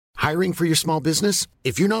Hiring for your small business?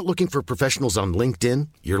 If you're not looking for professionals on LinkedIn,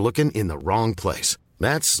 you're looking in the wrong place.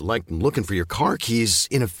 That's like looking for your car keys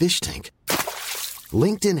in a fish tank.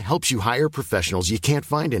 LinkedIn helps you hire professionals you can't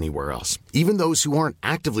find anywhere else, even those who aren't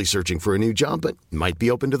actively searching for a new job but might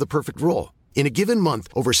be open to the perfect role. In a given month,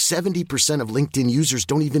 over 70% of LinkedIn users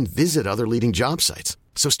don't even visit other leading job sites.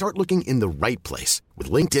 So start looking in the right place.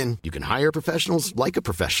 With LinkedIn, you can hire professionals like a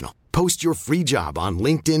professional. Post your free job on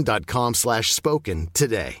linkedin.com/spoken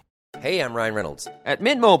today. Hey, I'm Ryan Reynolds. At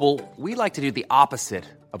Mint Mobile, we like to do the opposite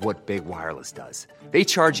of what Big Wireless does. They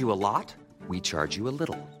charge you a lot, we charge you a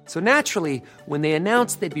little. So naturally, when they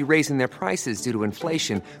announced they'd be raising their prices due to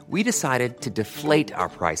inflation, we decided to deflate our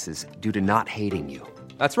prices due to not hating you.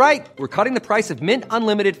 That's right. We're cutting the price of Mint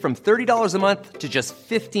Unlimited from $30 a month to just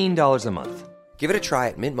 $15 a month. Give it a try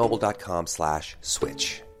at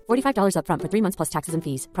mintmobile.com/switch. $45 up front for 3 months plus taxes and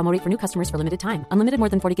fees. Promo rate for new customers for limited time. Unlimited more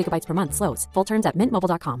than 40 gigabytes per month slows. Full terms at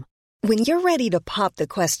mintmobile.com. When you're ready to pop the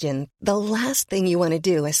question, the last thing you want to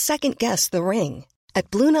do is second-guess the ring. At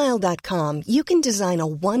BlueNile.com, you can design a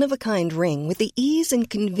one-of-a-kind ring with the ease and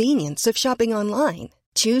convenience of shopping online.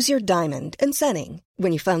 Choose your diamond and setting.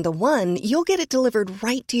 When you find the one, you'll get it delivered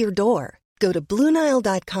right to your door. Go to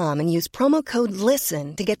BlueNile.com and use promo code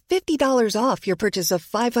LISTEN to get $50 off your purchase of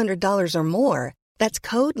 $500 or more. That's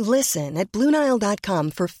code LISTEN at BlueNile.com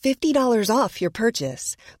for $50 off your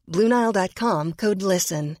purchase. BlueNile.com, code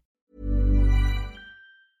LISTEN.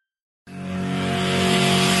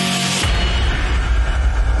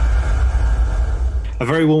 A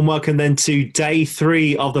very warm welcome then to day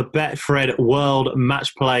 3 of the Betfred World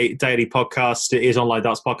Matchplay Daily podcast. It is Online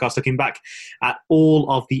Darts Podcast, looking back at all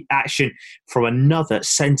of the action from another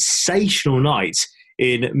sensational night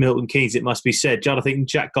in Milton Keynes, it must be said. Jonathan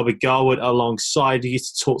Jack Gobby Garwood alongside you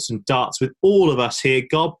to talk some darts with all of us here.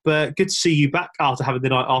 Gob, good to see you back after having the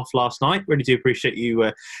night off last night. Really do appreciate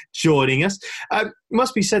you joining us.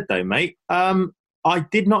 Must be said though, mate, I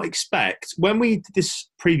did not expect, when we did this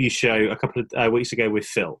preview show a couple of weeks ago with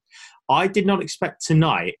Phil, I did not expect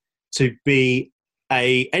tonight to be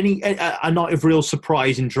a night of real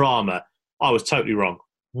surprise and drama. I was totally wrong.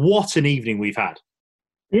 What an evening we've had.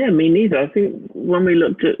 Yeah, me neither. I think when we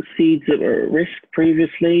looked at seeds that were at risk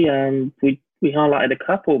previously, we highlighted a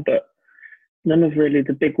couple, but none of really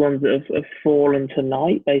the big ones that have fallen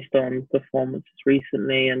tonight based on performances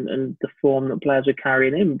recently and the form that players are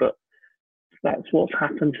carrying in. But that's what's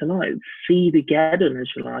happened tonight. Seed-ageddon, as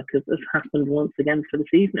you like, has happened once again for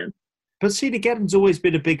this evening. But Seed-ageddon's always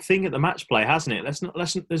been a big thing at the match play, hasn't it?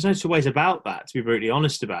 There's no two ways about that, to be brutally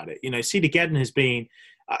honest about it. You know, Seed-ageddon has been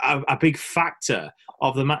a big factor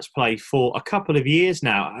of the match play for a couple of years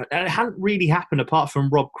now. And it hadn't really happened apart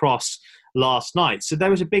from Rob Cross last night. So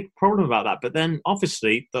there was a big problem about that. But then,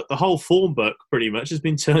 obviously, the whole form book pretty much has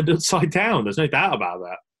been turned upside down. There's no doubt about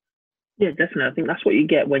that. Yeah, definitely. I think that's what you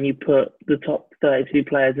get when you put the top 32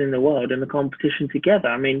 players in the world in the competition together.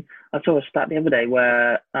 I mean, I saw a stat the other day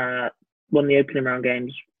where one of the opening round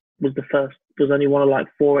games was only one of like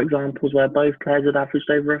 4 examples where both players had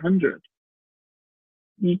averaged over 100.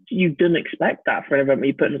 You didn't expect that for an event where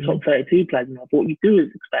you put in the top 32 players in there. But what you do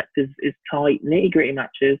expect is tight, nitty-gritty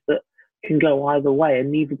matches that can go either way,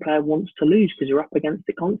 and neither player wants to lose because you're up against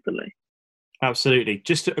it constantly. Absolutely.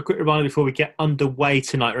 Just a quick reminder before we get underway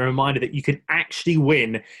tonight, a reminder that you can actually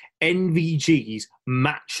win NVG's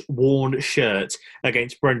match-worn shirt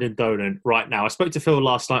against Brendan Dolan right now. I spoke to Phil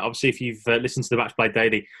last night. Obviously, if you've listened to the Matchplay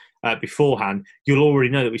Daily beforehand, you'll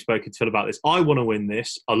already know that we've spoken to Phil about this. I want to win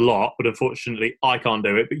this a lot, but unfortunately, I can't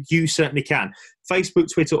do it. But you certainly can.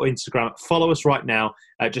 Facebook, Twitter, or Instagram. Follow us right now.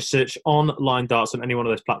 Just search Online Darts on any one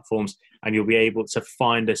of those platforms, and you'll be able to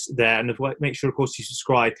find us there. And make sure, of course, you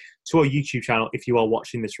subscribe to our YouTube channel if you are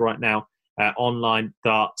watching this right now. Online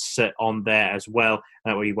Darts on there as well,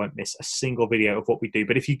 where you won't miss a single video of what we do.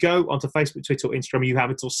 But if you go onto Facebook, Twitter, or Instagram, you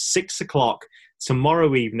have until 6 o'clock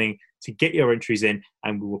tomorrow evening to get your entries in,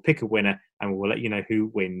 and we will pick a winner and we will let you know who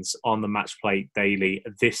wins on the Matchplay Daily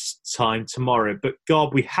this time tomorrow. But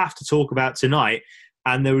God, we have to talk about tonight,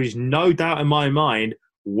 and there is no doubt in my mind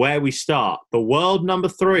where we start. The world number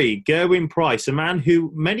 3, Gerwyn Price, a man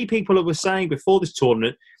who many people were saying before this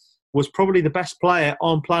tournament was probably the best player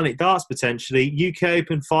on Planet Darts, potentially. UK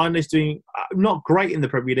Open finalist, doing not great in the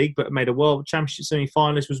Premier League, but made a World Championship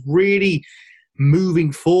semi-finalist, was really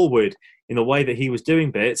moving forward in the way that he was doing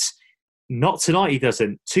bits. Not tonight, he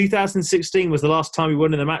doesn't. 2016 was the last time he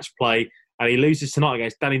won in the match play, and he loses tonight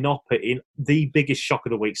against Danny Noppert in the biggest shock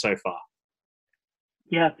of the week so far.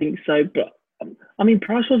 Yeah, I think so. But, I mean,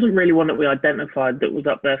 Price wasn't really one that we identified that was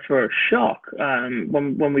up there for a shock.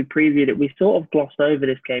 When we previewed it, we sort of glossed over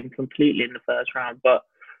this game completely in the first round. But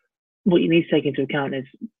what you need to take into account is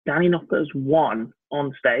Danny Noppert has won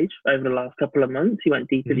on stage over the last couple of months. He went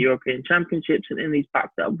deep in the European Championships, and he's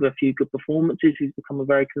backed up with a few good performances. He's become a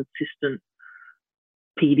very consistent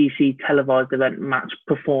PDC televised event match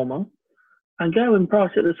performer. And Gerwyn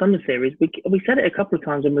Price at the Summer Series, we said it a couple of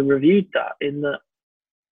times when we reviewed that, in that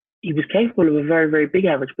he was capable of a very, very big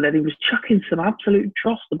average, but then he was chucking some absolute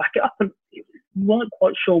dross to back it up, and you weren't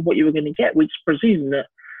quite sure what you were going to get, which presumed that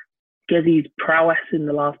Gezzy's prowess in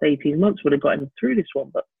the last 18 months would have got him through this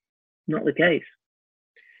one, but not the case.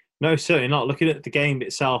 No, certainly not. Looking at the game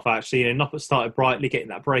itself, actually, Noppert started brightly, getting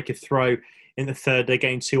that break of throw in the third. They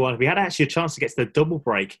gained 2-1. We had actually a chance to get to the double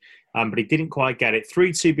break, but he didn't quite get it.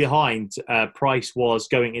 3-2 behind, Price was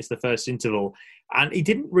going into the first interval, and he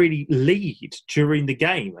didn't really lead during the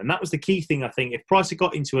game. And that was the key thing, I think. If Price had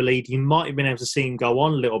got into a lead, you might have been able to see him go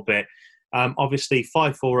on a little bit. Obviously,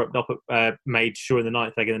 5-4 up, Noppert made sure in the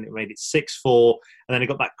ninth leg, and then it made it 6-4. And then he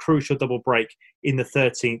got that crucial double break in the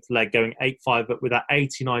 13th leg, going 8-5 up with that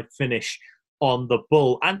 89 finish on the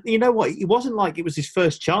bull. And you know what? It wasn't like it was his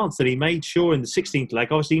first chance that he made sure in the 16th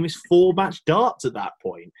leg. Obviously, he missed 4 match darts at that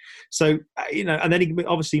point. So, and then he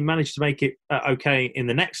obviously managed to make it okay in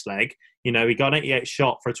the next leg. He got an 88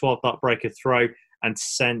 shot for a 12-dart break of throw and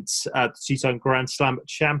sent the two-time Grand Slam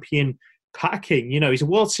champion packing. He's a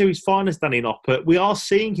World Series finalist, Danny Noppert. We are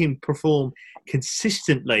seeing him perform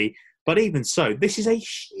consistently. But even so, this is a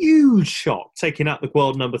huge shock, taking out the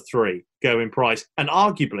world number 3, Gerwyn Price, and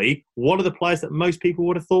arguably one of the players that most people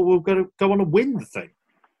would have thought were going to go on and win the thing.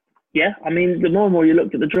 Yeah, I mean, the more and more you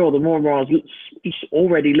looked at the draw, the more and more I was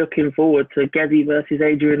already looking forward to Gezzy versus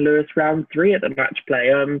Adrian Lewis round 3 at the match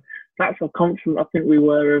play. That's how confident I think we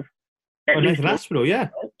were of. Nathan Aspinall, yeah,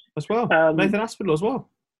 as well. Nathan Aspinall as well.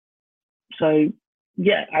 So,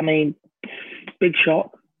 yeah, I mean, big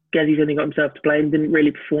shock. Gezzy's only got himself to blame, didn't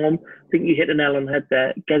really perform. I think you hit the nail on the head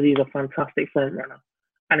there. Gezzy's a fantastic front runner,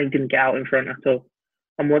 and he didn't get out in front at all.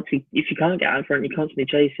 And if you can't get out in front, you're constantly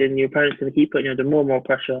chasing, your opponent's going to keep putting you under more and more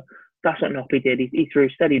pressure. That's what Noppy did. He threw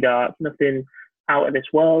steady darts, nothing out of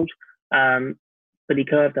this world, but he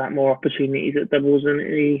curved out more opportunities at doubles, and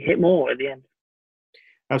he hit more at the end.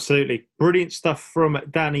 Absolutely. Brilliant stuff from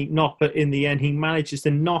Danny Noppert in the end. He manages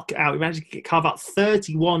to carve out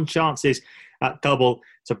 31 chances at double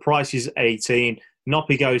to Price's 18.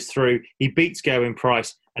 Noppy goes through. He beats Gerwyn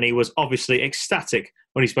Price, and he was obviously ecstatic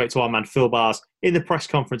when he spoke to our man Phil Bars in the press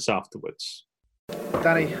conference afterwards.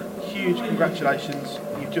 Danny, huge congratulations.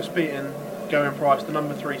 You've just beaten Gerwyn Price, the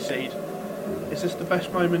number 3 seed. Is this the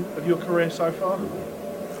best moment of your career so far?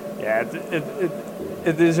 Yeah,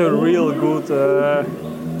 it is a real good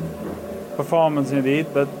performance indeed,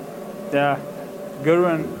 but yeah,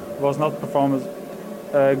 Gerwyn was not performance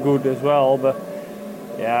good as well, but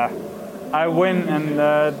yeah, I win, and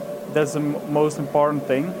that's the most important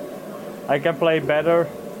thing. I can play better.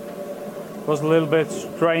 It was a little bit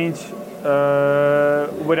strange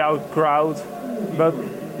without crowd, but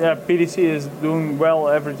yeah, PDC is doing well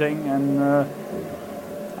everything, and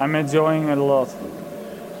I'm enjoying it a lot.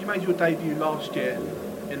 You made your debut last year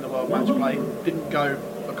in the World Matchplay. Didn't go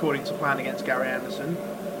according to plan against Gary Anderson.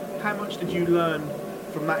 How much did you learn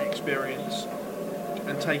from that experience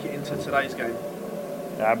and take it into today's game?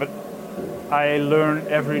 Yeah, but I learn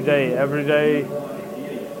every day,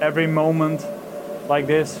 every moment like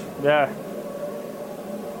this. Yeah.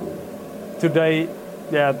 Today,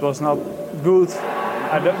 yeah, it was not good.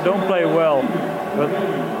 I don't play well,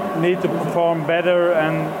 but need to perform better.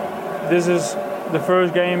 And this is the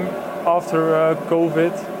first game after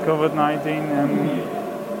COVID-19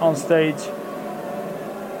 and on stage.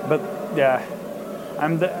 But yeah,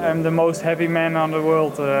 I'm the most happy man on the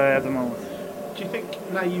world at the moment. Do you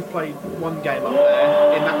think now you've played one game up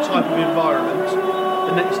there in that type of environment,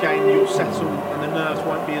 the next game you'll settle and the nerves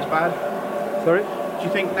won't be as bad? Sorry? Do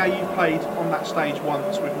you think now you've played on that stage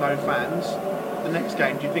once with no fans, the next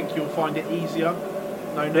game, do you think you'll find it easier?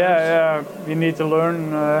 No nerves? Yeah, you need to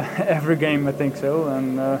learn every game, I think so.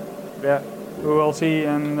 And yeah, we will see.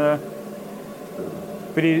 And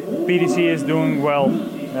PDC is doing well.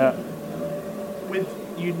 Yeah. With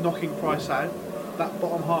you knocking Price out, that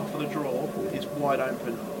bottom half of the draw is wide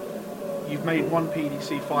open. You've made one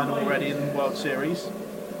PDC final already in the World Series.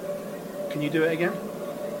 Can you do it again?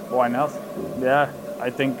 Why not? Yeah, I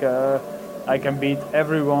think I can beat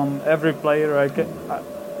everyone, every player. I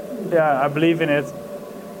believe in it,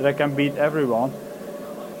 that I can beat everyone.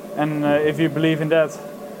 And if you believe in that,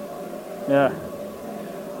 yeah.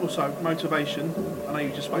 Also, motivation. I know you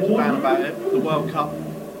just spoke to Dan about it. The World Cup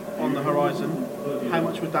on the horizon. How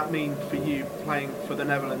much would that mean for you playing for the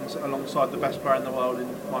Netherlands alongside the best player in the world in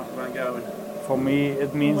Michael van Gerwen? For me,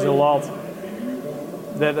 it means a lot.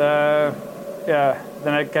 that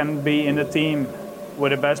then I can be in the team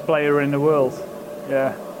with the best player in the world.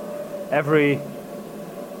 Yeah, every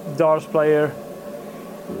darts player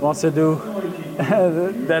wants to do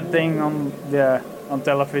that thing on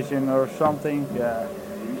television or something. Yeah.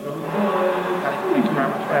 Thank you very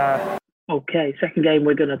much. Yeah. Okay, second game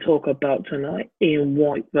we're going to talk about tonight, Ian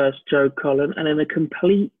White versus Joe Cullen, and in a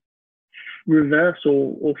complete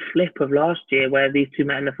reversal or flip of last year where these two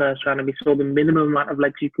met in the first round and we saw the minimum amount of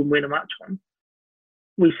legs you can win a match on.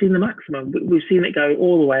 We've seen the maximum. We've seen it go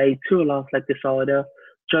all the way to a last leg decider.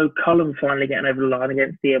 Joe Cullen finally getting over the line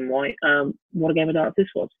against Ian White. What a game of darts this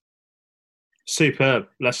was. Superb.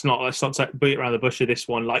 Let's not beat around the bush with this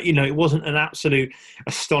one. It wasn't an absolute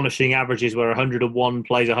astonishing averages where 101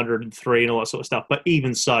 plays 103 and all that sort of stuff. But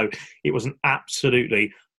even so, it was an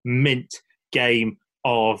absolutely mint game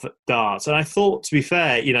of darts. And I thought, to be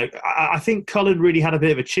fair, I think Cullen really had a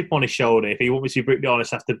bit of a chip on his shoulder, if he wants me to be brutally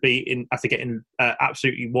honest, after getting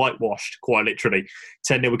absolutely whitewashed, quite literally,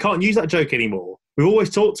 10-0. We can't use that joke anymore. We've always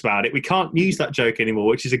talked about it. We can't use that joke anymore,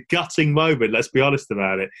 which is a gutting moment, let's be honest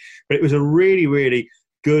about it. But it was a really, really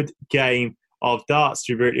good game of darts,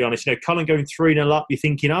 to be brutally honest. Cullen going 3-0 up, you're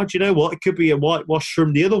thinking, do you know what? It could be a whitewash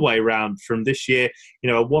from the other way round from this year.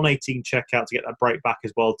 A 118 checkout to get that break back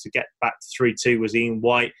as well, to get back to 3-2 was Ian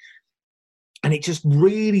White. And it just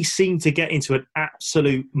really seemed to get into an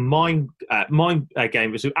absolute mind game.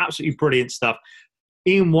 It was absolutely brilliant stuff.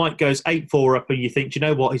 Ian White goes 8-4 up, and you think, do you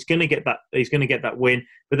know what? He's going to get that. He's going to get that win.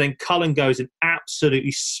 But then Cullen goes and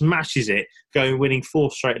absolutely smashes it, winning 4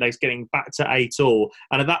 straight legs, getting back to 8-all.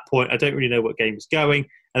 And at that point, I don't really know what game was going.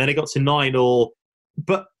 And then it got to 9-all.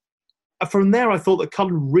 But from there, I thought that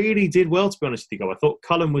Cullen really did well. To be honest with you, I thought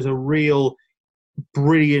Cullen was a real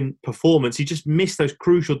brilliant performance. He just missed those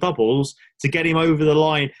crucial doubles to get him over the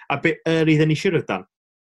line a bit earlier than he should have done.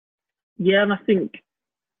 Yeah, and I think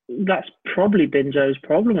that's probably been Joe's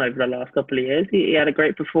problem over the last couple of years. He had a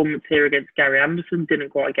great performance here against Gary Anderson, didn't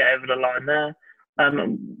quite get over the line there.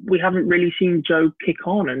 We haven't really seen Joe kick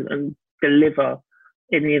on and deliver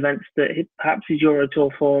in the events that perhaps his Euro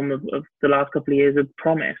Tour form of the last couple of years had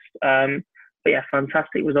promised. But yeah,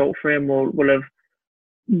 fantastic result for him. We'll have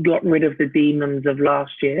got rid of the demons of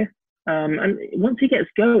last year. And once he gets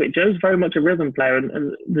going, Joe's very much a rhythm player,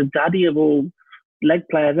 and the daddy of all leg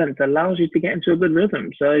play events allows you to get into a good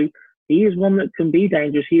rhythm. So he is one that can be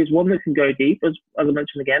dangerous. He is one that can go deep, as I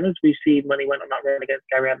mentioned again, as we've seen when he went on that run against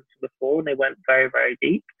Gary Anderson before, and they went very, very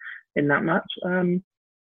deep in that match.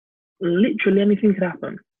 Literally anything could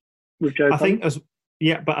happen with Joe. I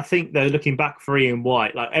think though, looking back for Ian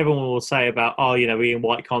White, like everyone will say about, Ian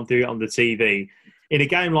White can't do it on the TV. In a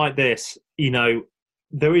game like this,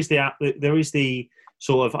 there is the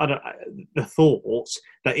sort of the thought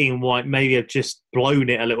that Ian White maybe have just blown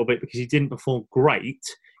it a little bit because he didn't perform great.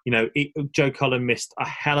 Joe Cullen missed a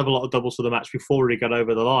hell of a lot of doubles for the match before he got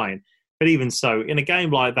over the line. But even so, in a game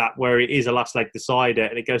like that where it is a last leg decider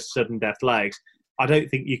and it goes to sudden death legs, I don't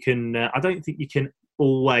think you can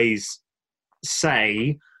always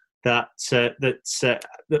say that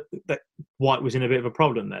White was in a bit of a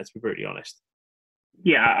problem there, to be brutally honest.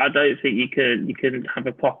 Yeah, I don't think you can have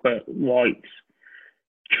a pop at White's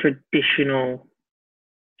traditional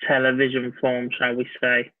television form, shall we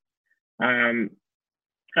say.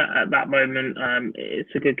 At that moment,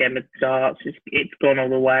 it's a good game of darts. It's gone all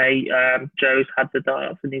the way. Joe's had the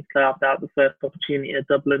darts and he's carved out the first opportunity to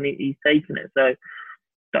double and he's taken it. So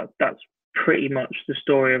that's pretty much the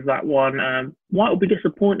story of that one. White will be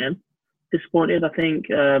disappointed. I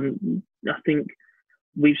think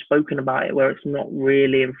we've spoken about it where it's not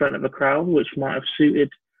really in front of a crowd, which might have suited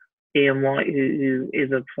Ian White, who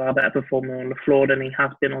is a far better performer on the floor than he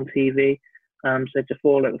has been on TV. So to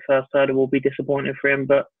fall at the first hurdle will be disappointing for him,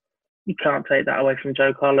 but you can't take that away from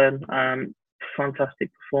Joe Cullen.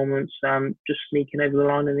 Fantastic performance, just sneaking over the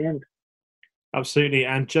line in the end. Absolutely.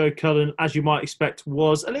 And Joe Cullen, as you might expect,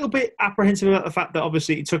 was a little bit apprehensive about the fact that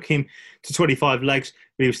obviously it took him to 25 legs,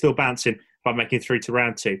 but he was still bouncing by making through to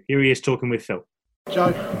round 2. Here he is talking with Phil.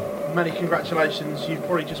 Joe, many congratulations. You've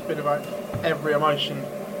probably just been about every emotion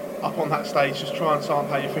up on that stage. Just try and sum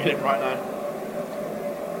up how you're feeling right now.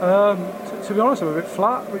 To be honest, I'm a bit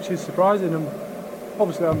flat, which is surprising.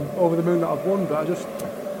 Obviously I'm over the moon that I've won, but as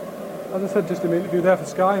I said just in the interview there for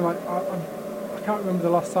Sky, I can't remember the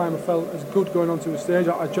last time I felt as good going onto a stage.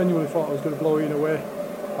 I genuinely thought I was going to blow Ian away.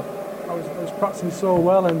 I was practicing so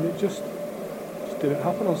well, and it just didn't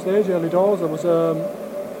happen on stage early doors. I was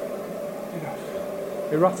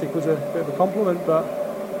erratic was a bit of a compliment, but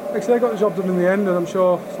like I say, I got the job done in the end, and I'm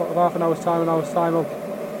sure sort of half an hour's time, I'll find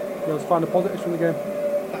the positives from the game.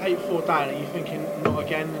 8-4 down, are you thinking not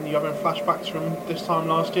again, and you're having flashbacks from this time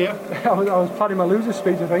last year? I was planning my loser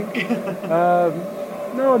speech, I think.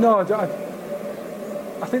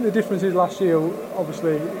 I think the difference is last year,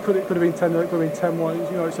 obviously, it could have been 10, it could have been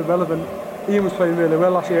 10-1, it's irrelevant. Ian was playing really well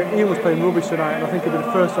last year. Ian was playing rubbish tonight, and I think he'd be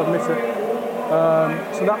the first to admit it.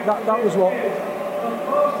 So that was what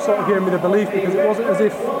sort of gave me the belief, because it wasn't as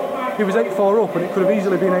if he was 8-4 up and it could have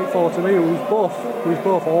easily been 8-4 to me. It was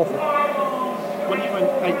both awful. When you went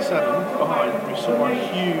 8-7 behind, we saw a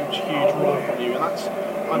huge roar from you, and that's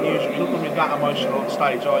unusual. You're not going to be that emotional on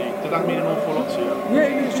stage, are you? Did that mean an awful lot to you?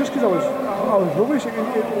 Yeah, it's just because I was rubbish. It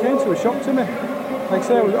came to a shock to me. Like I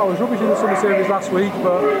say, I was rubbish in the summer series last week,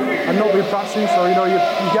 but I've not been practicing, so you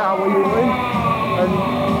get out what you put in.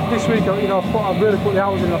 And this week, I've really put the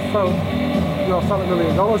hours in. I felt $1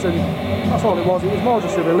 million, and that's all it was. It was more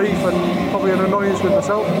just a relief and probably an annoyance with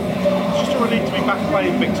myself. It's just a relief to be back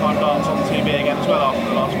playing big time darts on TV again as well after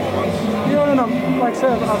the last 4 months. Yeah, no, like I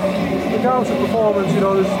said, regardless of performance,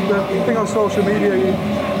 there's the thing on social media. You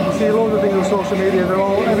see a load of things on social media.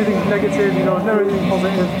 Everything's negative. There's never anything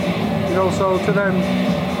positive. So to them,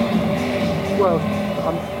 well,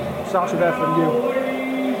 I'm starting there from you.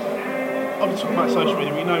 Obviously, talking about social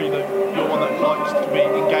media, we know that you're one that likes to be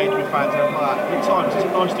engaged with fans and everything like that. At times,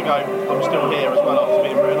 it's nice to go, I'm still here as well after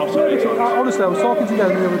being written off so many times. Honestly, I was talking to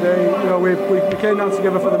them the other day. We came down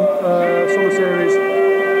together for the summer series,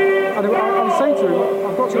 and I was saying to him,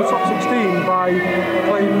 I've got to the top 16 by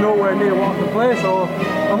playing nowhere near what I can play, so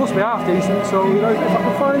I must be half decent. So if I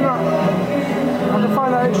can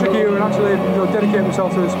find that extra gear and actually dedicate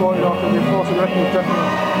myself to the sport, I can reinforce the record, definitely.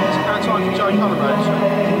 It's about time for Joe Cullen though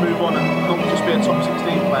to move on and not just be a top 16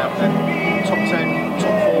 player, but then top 10,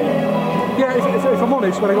 top 4. Yeah, if I'm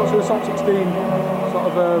honest, when I got to the top 16 sort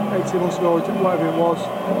of 18 months ago, whatever it was,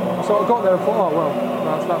 I sort of got there and thought, oh well,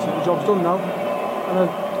 that's it, the job's done now. And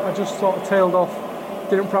I just sort of tailed off,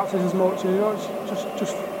 didn't practice as much, it's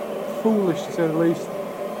just foolish to say the least.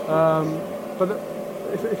 But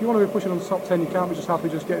if you want to be pushing on the top 10, you can't be just happy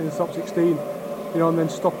just getting the top 16, and then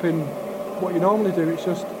stopping what you normally do. It's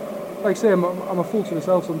just, like I say, I'm a fool to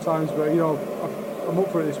myself sometimes, but I'm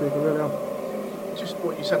up for it this week, I really am. Just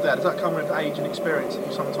what you said there, does that come with age and experience that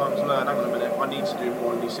you sometimes learn, hang on a minute, I need to do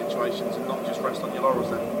more in these situations and not just rest on your laurels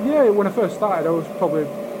then? Yeah, when I first started, I was probably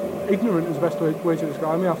ignorant is the best way to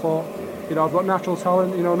describe me. I thought, I've got natural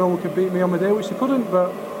talent, no one could beat me on my day, which they couldn't,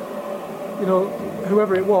 but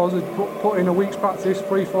whoever it was had put in a week's practice,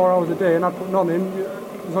 3-4 hours a day, and I'd put none in.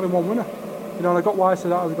 There's only one winner. And I got wise to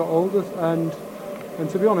that as I got older, and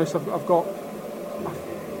to be honest, I've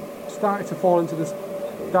started to fall into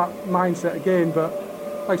that mindset again. But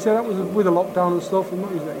like I said, that was with the lockdown and stuff. I'm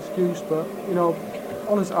not using that excuse, but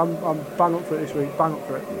honestly, I'm bang up for it this week. Bang up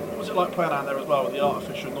for it. What was it like playing out there as well with the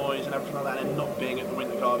artificial noise and everything like that, and not being at the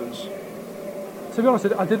Winter Gardens? To be honest,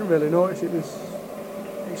 I didn't really notice.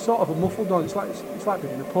 It's sort of a muffled noise. It's like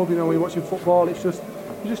being in a pub, when you're watching football. It's just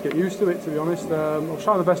you just get used to it. To be honest, I was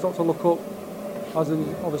trying my best not to look up, as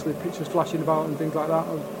in obviously pictures flashing about and things like that.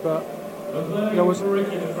 But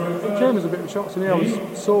it came as a bit of a shock to me. I was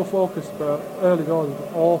so focused, but early doors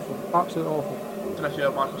was awful, absolutely awful. I don't know if you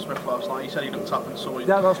heard Michael Smith last night. He said he looked up and saw you.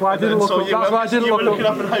 Yeah, that's why I didn't look up. That's why I didn't look up. You were looking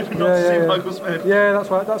up and hoping not to see Michael Smith. Yeah,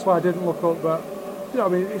 that's why I didn't look up. But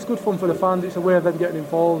it's good fun for the fans. It's a way of them getting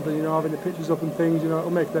involved and having the pictures up and things. It'll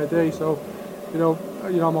make their day. So, I'm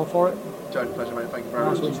all for it. Joe, pleasure, mate. Thank you very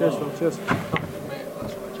much. Cheers.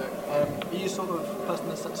 Are you sort of person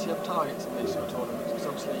that sets you up targets in these sort of tournaments? Because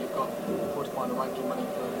obviously you've got quarter-final ranking money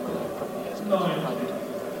for a couple of years ago.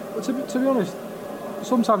 To be honest,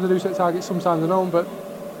 sometimes I do set targets, sometimes I don't. But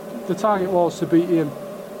the target was to beat Ian,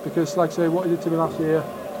 because, like I say, what he did to me last year,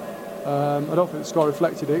 I don't think the score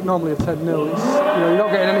reflected it. Normally a 10-0, you're not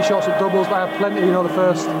getting any shots at doubles, but I had plenty. The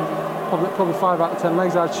first probably 5 out of 10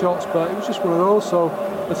 legs I had shots, but it was just one of those. So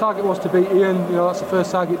the target was to beat Ian. That's the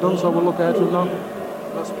first target done. So we'll look ahead from now.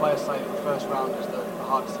 Lots of players say that the first round is the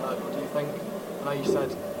hardest hurdle. Do you think? I know you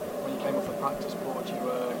said when you came off the practice board you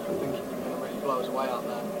were thinking you were going to really blow us away out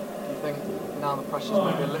there. Do you think now the pressure's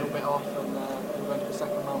maybe a little bit off and you're going to the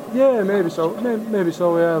second round? Yeah, maybe so. Maybe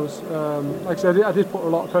so. Yeah, I was like I said, I did put a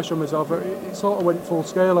lot of pressure on myself. It sort of went full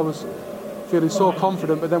scale. I was feeling so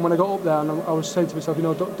confident, but then when I got up there, and I was saying to myself,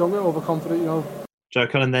 don't get overconfident. Joe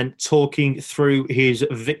Cullen then talking through his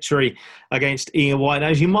victory against Ian White.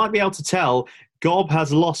 As you might be able to tell, Gob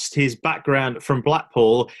has lost his background from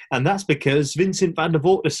Blackpool, and that's because Vincent van der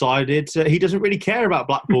Voort decided he doesn't really care about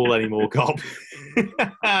Blackpool anymore, Gob.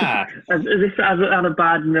 As if it hasn't had a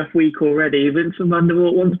bad enough week already, Vincent van der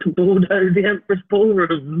Voort wants to bulldoze the Empress Ballroom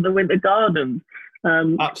and the Winter Gardens.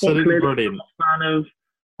 Absolutely brilliant. Fan of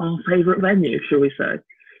our favourite venue, shall we say.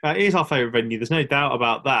 It is our favourite venue. There's no doubt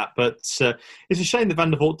about that. But it's a shame that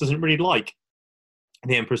Van der Voort doesn't really like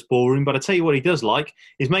the Emperor's Ballroom. But I tell you what he does like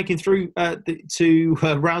is making through to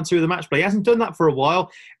round 2 of the match play. He hasn't done that for a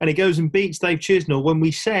while, and he goes and beats Dave Chisnell. When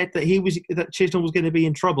we said that Chisnell was going to be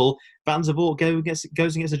in trouble, Van der Voort goes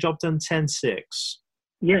and gets the job done 10-6.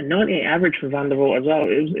 Yeah, 98 average for Van der Voort as well.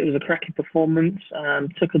 It was a cracking performance.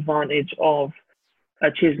 Took advantage of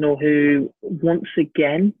Chisnell, who once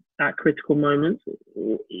again at critical moments,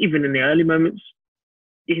 even in the early moments,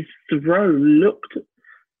 his throw looked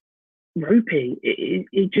ropey.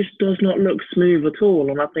 It just does not look smooth at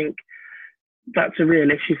all, and I think that's a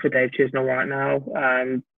real issue for Dave Chisnell right now.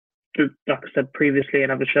 Like I said previously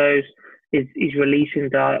in other shows, he's releasing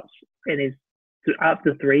darts in his out of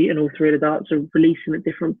the 3, and all 3 of the darts are releasing at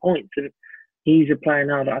different points. And he's a player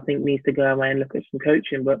now that I think needs to go away and look at some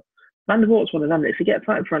coaching. But Van der Voort's one of them. If he gets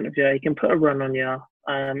out in front of you, he can put a run on you,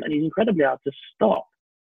 and he's incredibly hard to stop.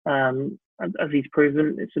 As he's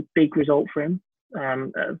proven, it's a big result for him.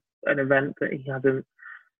 An event that he hasn't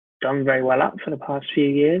done very well at for the past few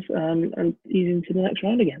years, and he's into the next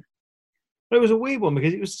round again. But it was a weird one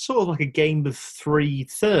because it was sort of like a game of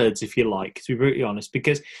 3/3, if you like, to be brutally honest.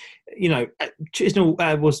 Because,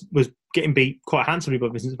 Chisnell was getting beat quite handsomely by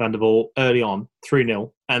Vincent van der Voort early on,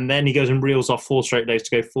 3-0. And then he goes and reels off 4 straight days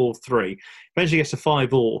to go 4-3. Eventually gets to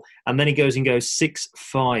 5-all. And then he goes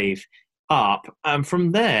 6-5 up. And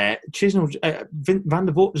from there, Chisnell, van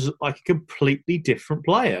der Voort was like a completely different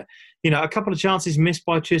player. A couple of chances missed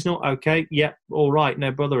by Chisnell. Okay, yeah, all right,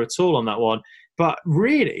 no bother at all on that one. But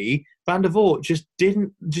really, Van der Voort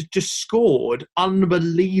just scored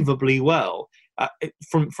unbelievably well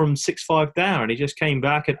from 6-5 down. He just came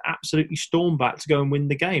back and absolutely stormed back to go and win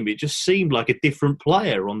the game. It just seemed like a different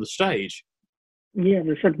player on the stage. Yeah,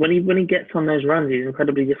 as I said, when he gets on those runs, he's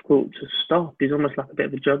incredibly difficult to stop. He's almost like a bit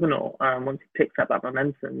of a juggernaut. Once he picks up that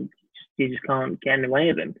momentum, you just can't get in the way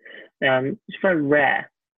of him. It's very rare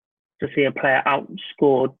to see a player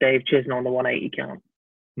outscore Dave Chisnell on the 180 count.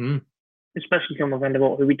 Especially someone like Van der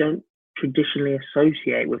Voort, who we don't traditionally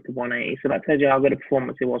associate with the 180. So that tells you how good a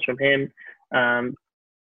performance it was from him.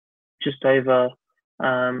 Just over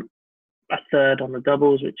a third on the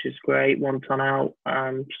doubles, which is great. 1 ton out,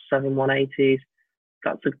 7 180s.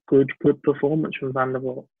 That's a good performance from Van der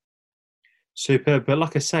Voort. Superb. But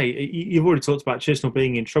like I say, you've already talked about Chisnell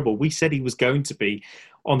being in trouble. We said he was going to be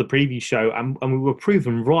on the preview show, and we were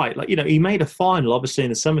proven right. He made a final, obviously, in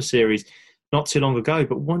the Summer Series not too long ago,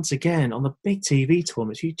 but once again, on the big TV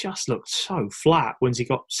tournaments, he just looked so flat once he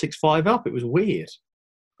got 6-5 up. It was weird.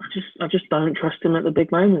 I just don't trust him at the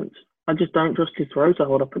big moments. I just don't trust his throw to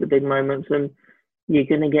hold up at the big moments, and you're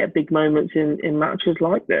going to get big moments in matches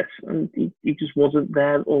like this, and he just wasn't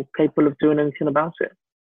there or capable of doing anything about it.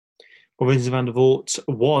 Well, Vincent van der Voort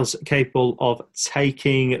was capable of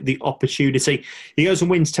taking the opportunity. He goes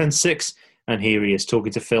and wins 10-6, and here he is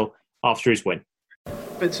talking to Phil after his win.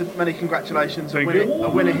 Vincent, many congratulations. A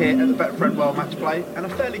winner here at the Betfred World Match Play, and a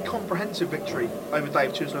fairly comprehensive victory over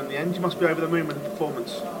Dave Chisnell in the end. You must be over the moon with the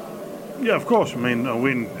performance. Yeah, of course. I mean, a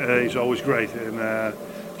win is always great in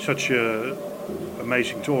such an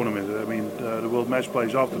amazing tournament. I mean, the World Match Play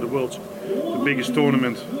is after the world's the biggest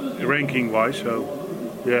tournament ranking-wise, so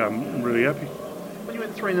yeah, I'm really happy. When you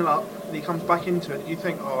went 3-0 up and he comes back into it, do you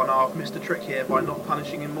think, oh no, I've missed a trick here by not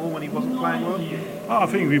punishing him more when he wasn't playing well? I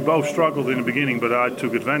think we both struggled in the beginning, but I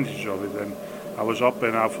took advantage of it, and I was up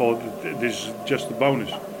and I thought this is just a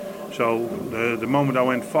bonus. So the moment I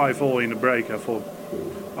went 5-all in the break, I thought,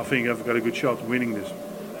 I think I've got a good shot at winning this.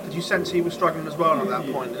 Did you sense he was struggling as well at that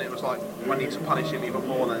point, and it was like, I need to punish him even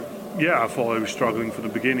more then? Yeah, I thought he was struggling from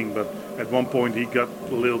the beginning, but at one point he got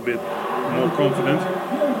a little bit more confident.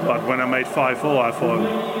 But when I made 5-all, I thought,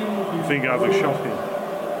 I think I have a shot here.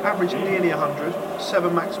 Average nearly 100,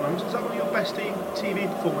 7 maximums. Is that one of your best TV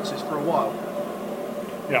performances for a while?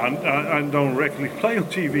 Yeah, I don't regularly play on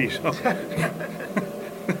TV, so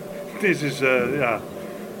this is, yeah.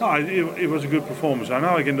 No, it was a good performance. I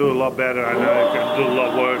know I can do a lot better. I know I can do a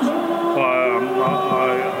lot worse. But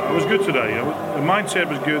I was good today. The mindset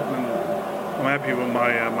was good, and I'm happy with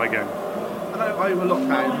my game. I know I overlooked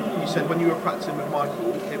that. You said when you were practicing with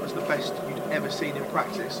Michael, it was the best you'd ever seen in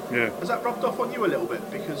practice. Yeah. Has that rubbed off on you a little bit?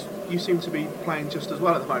 Because you seem to be playing just as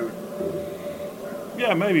well at the moment.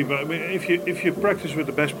 Yeah, maybe. But I mean, if you practice with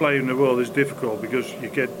the best player in the world, it's difficult because you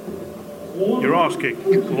get your ass kicked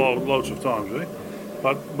loads of times, right?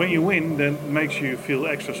 But when you win, then it makes you feel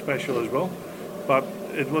extra special as well. But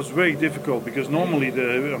it was very difficult because normally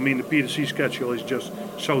the P2C schedule is just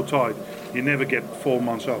so tight. You never get 4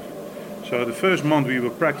 months off. So the first month we were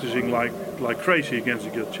practicing like crazy against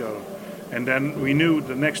each other. And then we knew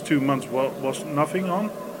the next 2 months was nothing on.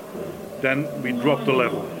 then we dropped the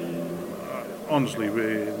level. Honestly,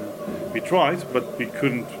 we tried, but we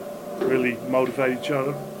couldn't really motivate each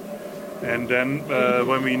other. And then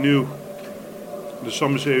when we knew the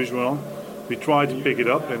summer series were on, we tried to pick it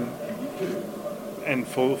up, and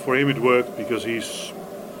for him it worked because he's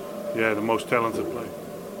the most talented player,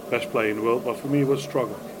 best player in the world. But for me, it was a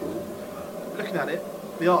struggle. Looking at it,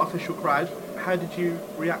 the artificial crowd, how did you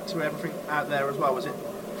react to everything out there as well? Was it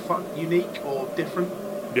fun, unique, or different?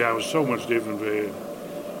 Yeah, it was so much different.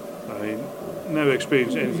 I never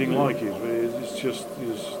experienced anything like it.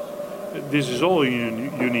 This is all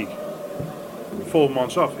unique. 4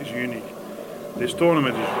 months off is unique. This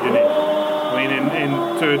tournament is unique. I mean, in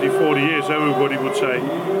 30, 40 years, everybody would say,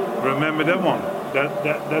 remember that one.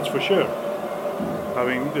 That's for sure. I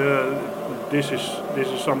mean, this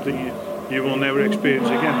is something you will never experience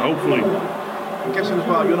again, hopefully. I'm guessing as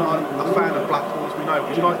well, you're not a fan of Blackpool, as we know.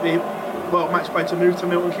 Would you like the World Matchplay to move to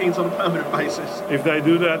Milton Keynes on a permanent basis? If they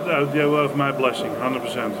do that, they will have my blessing,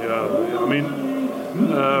 100%. Yeah, I mean,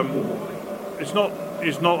 it's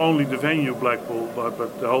not only the venue Blackpool, but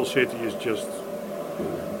the whole city is just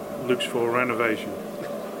looks for renovation.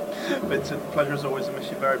 Vincent, pleasure as always, and wish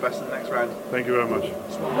you very best in the next round. Thank you very much.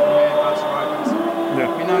 Just one more here, that's all right, Vincent.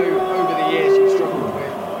 Yeah. We know over the years you've struggled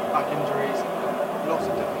with back injuries, lots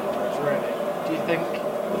of different injuries, really. Do you think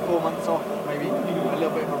the 4 months off, maybe a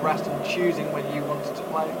little bit of a rest and choosing when you wanted to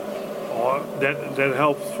play? Oh, that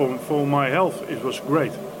helped for my health. It was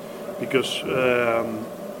great because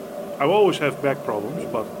I always have back problems,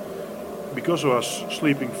 but because I was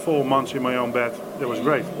sleeping 4 months in my own bed, that was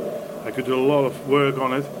great. I could do a lot of work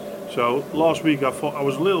on it. So last week I thought I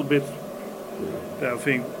was a little bit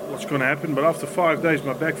thinking what's going to happen, but after 5 days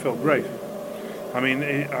my back felt great. I mean,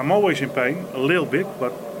 I'm always in pain a little bit,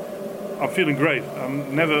 but I'm feeling great. I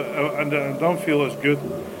don't feel as good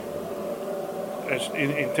as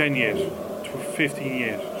in 10 years, 15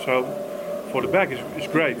 years. So for the back it's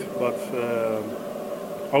great, but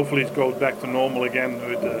hopefully it goes back to normal again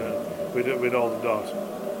with all the darts.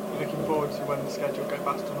 Looking forward to when the schedule goes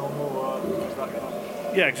back to normal, or is that going to...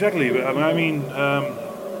 Yeah, exactly. I mean,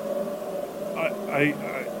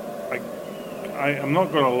 I'm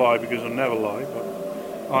not going to lie because I never lie, but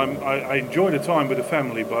I enjoy the time with the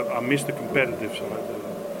family, but I miss the competitive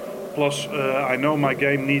side. Plus, I know my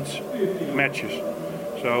game needs matches.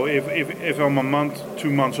 So if I'm a month,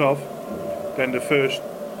 2 months off, then the first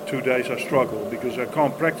 2 days I struggle because I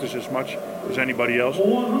can't practice as much as anybody else.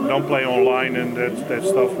 I don't play online and that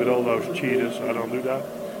stuff with all those cheaters. I don't do that.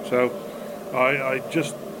 So I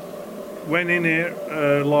just went in here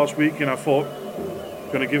last week and I thought I'm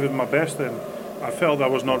going to give it my best, and I felt I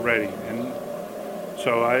was not ready. And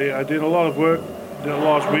so I did a lot of work the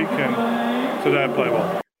last week, and today I play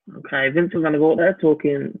well. Okay, Vincent van der Voort there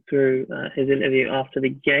talking through his interview after the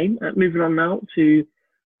game. Moving on now to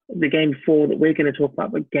the game 4 that we're going to talk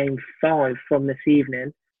about, but game 5 from this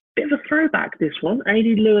evening. Bit of a throwback, this one.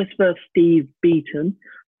 A.D. Lewis versus Steve Beaton.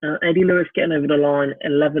 A.D. Lewis getting over the line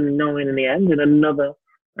 11-9 in the end in another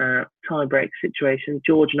tie-break situation.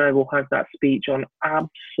 George Noble has that speech on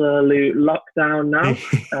absolute lockdown now.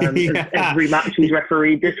 Every match he's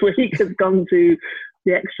refereed this week has gone to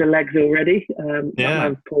the extra legs already. That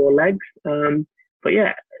man's poor legs. But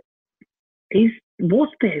yeah, was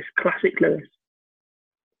this classic Lewis?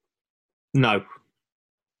 No,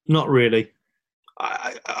 not really.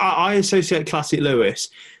 I associate classic Lewis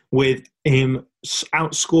with him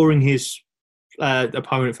outscoring his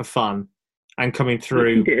opponent for fun and coming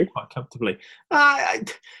through quite comfortably.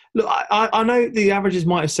 Look, I know the averages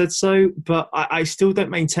might have said so, but I still don't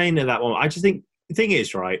maintain that one. I just think the thing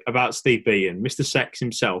is, right, about Steve Beaton, Mr. Sex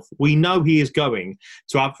himself, we know he is going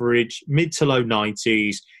to average mid to low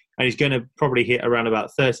 90s, and he's going to probably hit around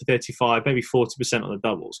about 30, 35, maybe 40% on the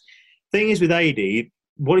doubles. Thing is with AD,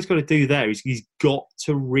 what he's got to do there is he's got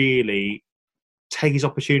to really take his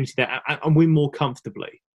opportunity there and win more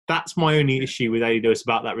comfortably. That's my only issue with AD Lewis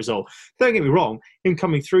about that result. Don't get me wrong, him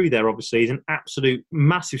coming through there obviously is an absolute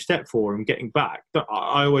massive step for him getting back.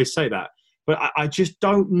 I always say that. But I just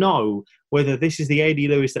don't know whether this is the AD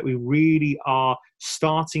Lewis that we really are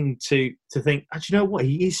starting to think, actually, you know what,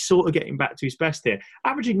 he is sort of getting back to his best here.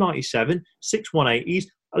 Averaging 97, 6 180s,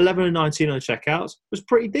 11 and 19 on the checkouts was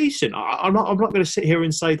pretty decent. I'm not going to sit here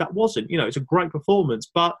and say that wasn't. You know, it's a great performance.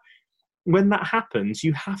 But when that happens,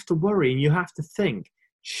 you have to worry and you have to think,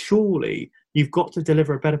 surely you've got to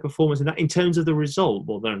deliver a better performance than that in terms of the result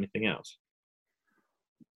more than anything else.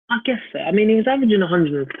 I guess so. I mean, he was averaging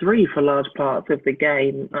 103 for large parts of the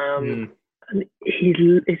game. And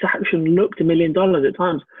his action looked $1 million at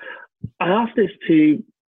times. I asked this to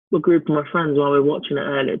a group of my friends while we were watching it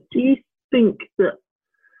earlier. Do you think that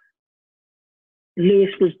Lewis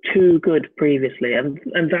was too good previously, and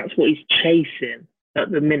that's what he's chasing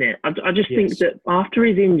at the minute. I just think that after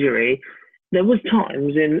his injury, there was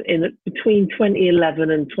times in between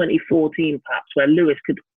 2011 and 2014, perhaps, where Lewis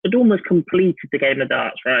had almost completed the game of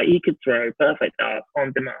darts. Right, he could throw perfect darts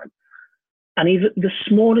on demand, and even the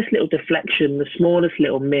smallest little deflection, the smallest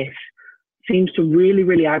little miss, seems to really,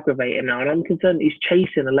 really aggravate him now. And I'm concerned he's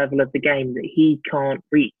chasing a level of the game that he can't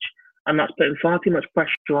reach, and that's putting far too much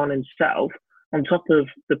pressure on himself, on top of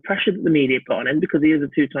the pressure that the media put on him, because he is a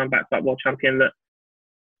two-time back-to-back world champion that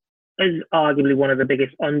is arguably one of the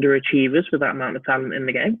biggest underachievers with that amount of talent in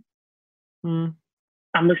the game. Mm.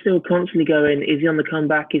 And we're still constantly going, is he on the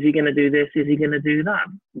comeback? Is he going to do this? Is he going to do that?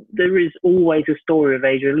 There is always a story of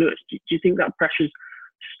Adrian Lewis. Do you think that pressure's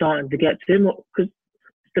starting to get to him? Because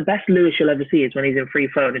the best Lewis you'll ever see is when he's in free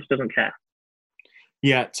flow and just doesn't care.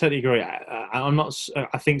 Yeah, totally agree. I'm not.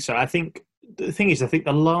 I think so. I think the thing is, I think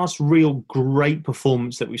the last real great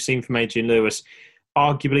performance that we've seen from Adrian Lewis,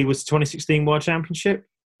 arguably, was the 2016 World Championship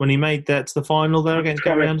when he made that to the final there against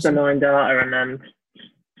Gary Anderson. The 9-darter and then.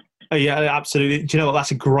 Oh yeah, absolutely. Do you know what?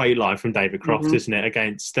 That's a great line from David Croft, isn't it?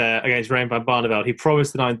 Against Rainbow Barneveld, he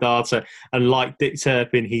promised the 9-darter, and like Dick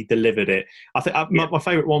Turpin, he delivered it. I think my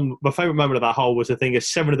favourite moment of that whole was the thing is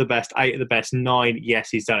 7 of the best, 8 of the best, 9. Yes,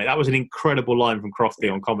 he's done it. That was an incredible line from Crofty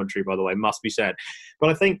on commentary, by the way, must be said. But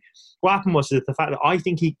I think what happened was the fact that I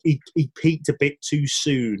think he peaked a bit too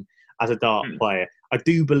soon as a dart player. I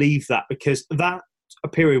do believe that, because that a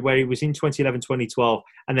period where he was in 2011, 2012,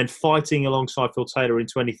 and then fighting alongside Phil Taylor in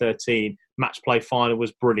 2013. Match play final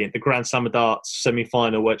was brilliant. The Grand Slam of Darts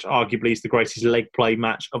semi-final, which arguably is the greatest leg play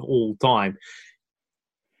match of all time.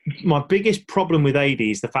 My biggest problem with AD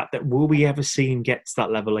is the fact that will we ever see him get to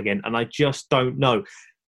that level again? And I just don't know.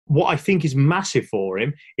 What I think is massive for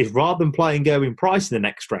him is rather than playing Gerwyn Price in the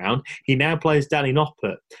next round, he now plays Danny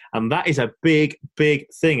Noppert. And that is a big, big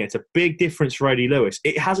thing. It's a big difference for Eddie Lewis.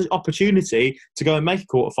 It has an opportunity to go and make a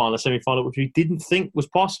quarterfinal, semi-final, which we didn't think was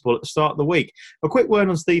possible at the start of the week. A quick word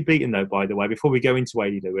on Steve Beaton, though, by the way, before we go into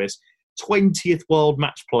Eddie Lewis. 20th world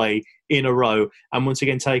match play in a row, and once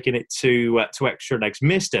again taking it to extra legs.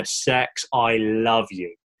 Mr. Sex, I love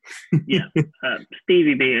you.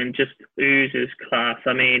 Stevie Beaton just oozes class.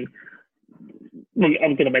 I mean,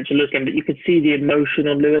 I'm going to mention Lewis again, but you could see the emotion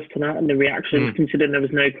on Lewis tonight and the reactions, considering there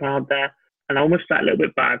was no crowd there. And I almost felt a little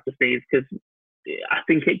bit bad for Steve, because I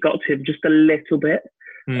think it got to him just a little bit.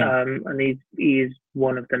 And he is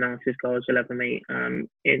one of the nicest guys you'll ever meet in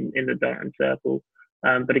the darting circle.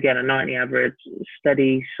 But again, a 90 average,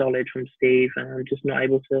 steady, solid from Steve, and just not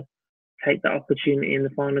able to take that opportunity in the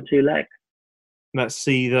final 2 legs. Let's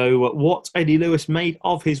see, though, what Eddie Lewis made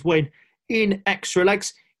of his win in extra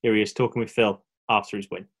legs. Here he is talking with Phil after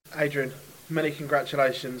his win. Adrian, many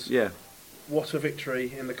congratulations. Yeah. What a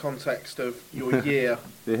victory in the context of your year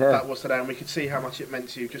that was today, and we could see how much it meant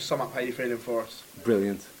to you. Just sum up how you're feeling for us.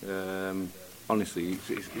 Brilliant. Honestly,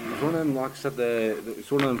 it's one of them, like I said,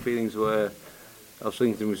 it's one of them feelings where I was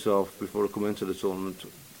thinking to myself before I come into the tournament,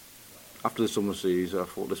 after the summer series, I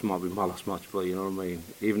thought this might be my last match play, you know what I mean?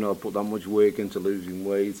 Even though I put that much work into losing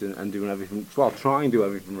weight and doing everything, trying to do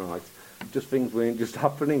everything right, just things weren't just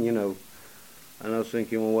happening, you know. And I was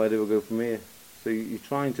thinking, well, where do we go from here? So you're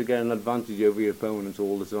trying to get an advantage over your opponents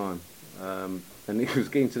all the time. And it was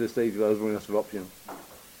getting to the stage where I was running out of options.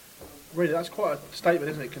 Really, that's quite a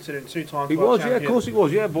statement, isn't it, considering 2 times It world was, champion? yeah, of course it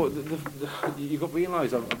was, yeah, but you've got to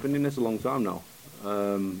realise I've been in this a long time now.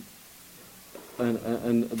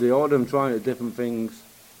 And the order I'm trying at different things,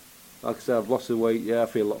 like I said, I've lost the weight, yeah, I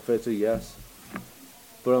feel a lot fitter, yes.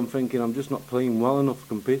 But I'm thinking I'm just not playing well enough to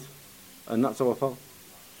compete, and that's how I felt.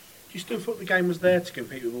 Do you still thought the game was there to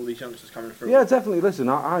compete with all these youngsters coming through? Yeah, definitely. Listen,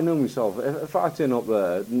 I know myself. If I turn up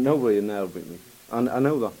there, nobody in there will beat me. And I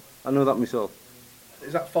know that. I know that myself.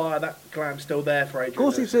 Is that fire, that glam still there for Adrian? Of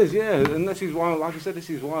course it is, yeah. And this is why, like I said, this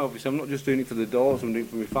is why, obviously, I'm not just doing it for the doors, I'm doing it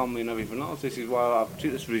for my family and everything else. This is why I've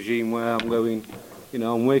took this regime where I'm going, you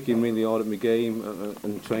know, I'm working really hard at my game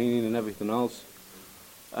and training and everything else.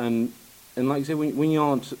 And like you said, when you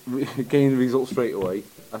aren't getting the results straight away,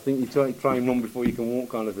 I think you try and run before you can walk,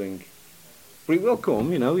 kind of thing. But it will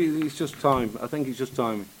come, you know, it's just time. I think it's just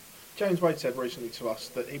time. James Wade said recently to us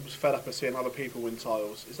that he was fed up of seeing other people win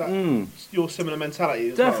titles. Is that your similar mentality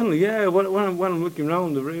as Definitely, well? yeah. When I'm looking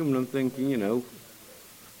around the room and I'm thinking, you know,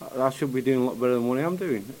 I should be doing a lot better than what I am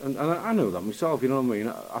doing. And I know that myself, you know what I mean?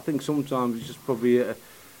 I think sometimes it's just probably...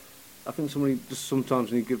 I think somebody just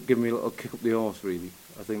sometimes need to give me a little kick up the arse, really.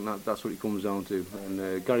 I think that's what it comes down to.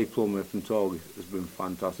 And Gary Plummer from Target has been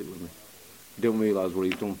fantastic with me. You don't realise what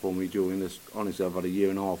he's done for me during this. Honestly, I've had a year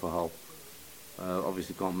and a half of help.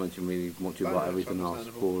 Obviously can't mention really much about everything else,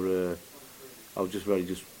 but I was just ready,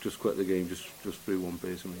 just quit the game, just through one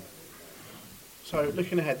person. So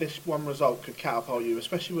looking ahead, this one result could catapult you,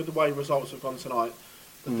 especially with the way results have gone tonight.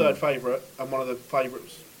 The third favourite and one of the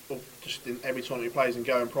favourites just in every tournament he plays and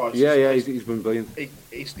going price. Yeah, he's been brilliant.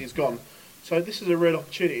 He's gone. So this is a real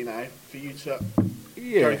opportunity now for you to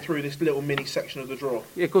go through this little mini section of the draw.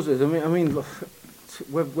 Yeah, of course it is. I mean, look,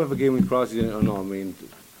 whether gaming price is in it or not, I mean,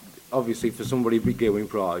 obviously for somebody big gaming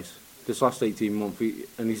price, this last 18 months,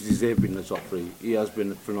 and he's deserved being in the top 3. He has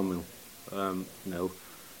been phenomenal, you know.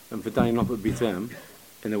 And for Danny not to beat him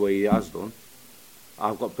in the way he has done,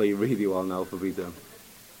 I've got to play really well now for beat him.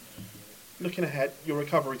 Looking ahead, your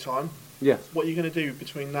recovery time. Yeah. What are you going to do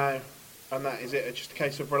between now and that? Is it just a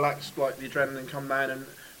case of relax, like the adrenaline come down, and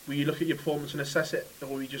will you look at your performance and assess it, or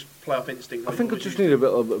will you just play off instinct? I think I just need a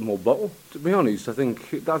bit more bottle, to be honest. I think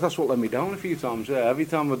that's what let me down a few times. Yeah, every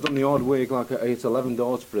time I've done the hard work, like I hit 11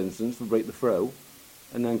 darts, for instance, to break the throw,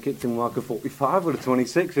 and then kicked him like a 45 with a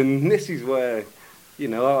 26, and this is where, you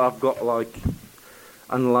know, I've got to like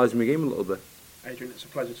analyse my game a little bit. Adrian, it's a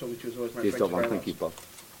pleasure talking to you as always, mate. Cheers, top man. Thank you, Bob.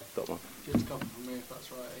 Top man. Just a couple from me, if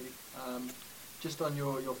that's right, Eddie. Just on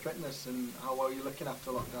your fitness and how well you're looking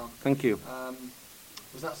after lockdown. Thank you.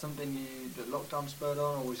 Was that something that lockdown spurred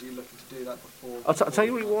on, or was you looking to do that before? I'll tell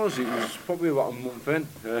you what it was. It was probably about a month in.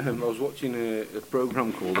 I was watching a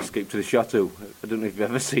programme called Escape to the Chateau. I don't know if you've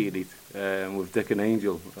ever seen it, with Dick and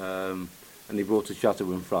Angel. And he brought a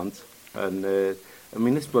chateau in France. And I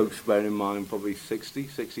mean, this bloke's bearing in mind probably 60,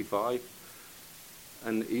 65.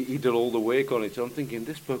 And he did all the work on it. So I'm thinking,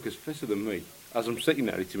 this bloke is fitter than me. As I'm sitting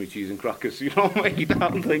there eating my cheese and crackers, you know what I mean?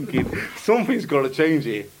 I'm thinking, something's got to change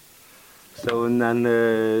here. So, and then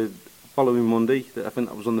following Monday, I think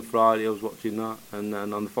that was on the Friday, I was watching that. And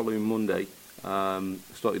then on the following Monday, I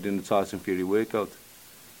started doing the Tyson Fury workout.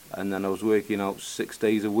 And then I was working out 6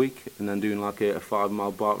 days a week, and then doing like a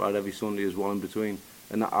 5-mile bike ride every Sunday as well in between.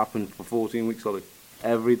 And that happened for 14 weeks, Ollie.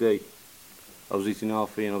 Every day. I was eating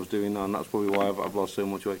healthy and I was doing that, and that's probably why I've lost so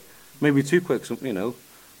much weight. Maybe too quick, you know,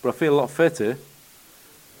 but I feel a lot fitter.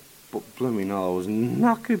 But blooming hell, I was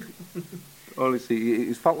knackered. Honestly,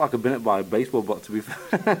 it felt like I'd been hit by a baseball bat, to be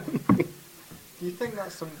fair. Do you think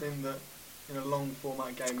that's something that, in a long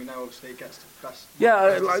format game, we know obviously it gets the best?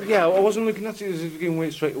 Yeah, I wasn't looking at it as giving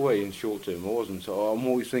weight straight away in short term. I wasn't. So I'm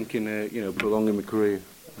always thinking, you know, prolonging my career,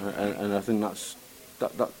 and I think that's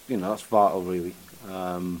you know, that's vital, really.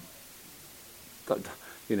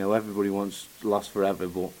 You know, everybody wants to last forever,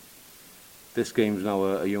 but this game's now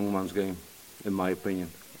a young man's game, in my opinion.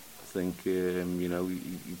 I think, you know,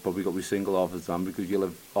 you probably got to be single half the time because you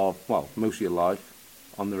live most of your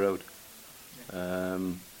life on the road.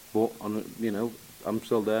 But, you know, I'm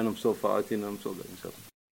still there and I'm still fighting and I'm still doing so.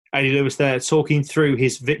 Eddie Lewis there talking through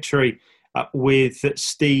his victory with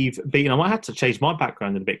Steve Beaton. I might have to change my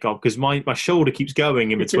background in a bit, God, because my shoulder keeps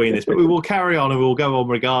going in between this. But we will carry on and we'll go on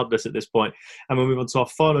regardless at this point. And we'll move on to our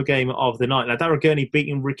final game of the night. Now, Darrell Gurney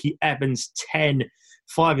beating Ricky Evans 10-5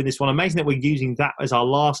 in this one. Amazing that we're using that as our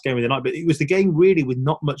last game of the night. But it was the game really with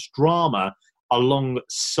not much drama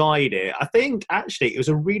alongside it. I think, actually, it was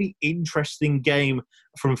a really interesting game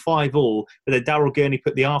from 5-all. But then Darrell Gurney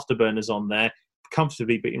put the afterburners on there,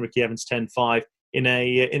 comfortably beating Ricky Evans 10-5. In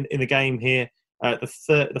the game here, the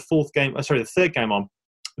third game on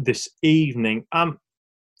this evening.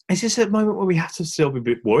 Is this a moment where we have to still be a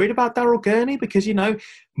bit worried about Darrell Gurney? Because, you know,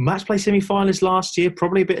 match-play semi-finalist last year,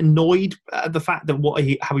 probably a bit annoyed at the fact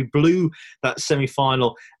that how he blew that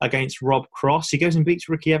semi-final against Rob Cross. He goes and beats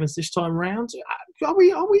Ricky Evans this time round. Are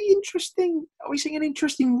we interesting? Are we seeing an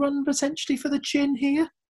interesting run potentially for the Chin here?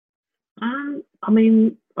 I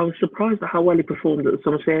mean, I was surprised at how well he performed at the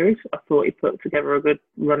Summer Series. I thought he put together a good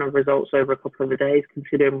run of results over a couple of the days,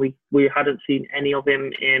 considering we hadn't seen any of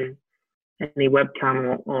him in any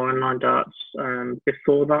webcam or online darts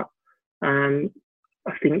before that.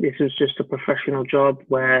 I think this was just a professional job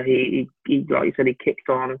where he like you said, he kicked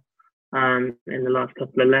on in the last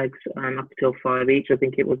couple of legs up until 5 each. I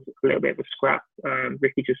think it was a little bit of a scrap.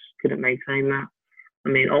 Ricky just couldn't maintain that. I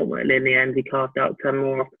mean, ultimately, in the end, he carved out 10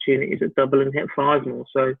 more opportunities at double and hit 5 more.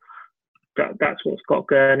 So that's what's got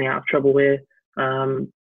Gurney out of trouble here. I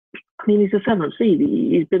mean, he's a 7th seed.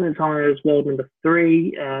 He's been as high as world number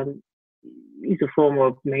 3. He's a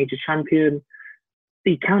former major champion.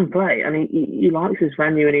 He can play, and he likes this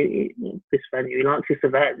venue, and he likes this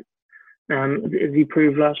event, as he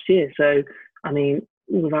proved last year. So, I mean,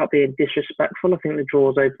 without being disrespectful, I think the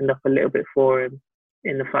draw's opened up a little bit for him,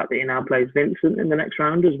 in the fact that he now plays Vincent in the next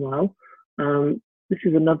round as well. This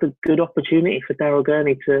is another good opportunity for Darrell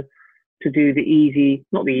Gurney to do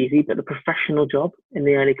the professional job in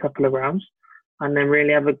the early couple of rounds, and then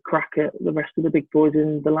really have a crack at the rest of the big boys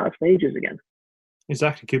in the latter stages again.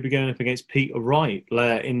 Exactly, could be going up against Peter Wright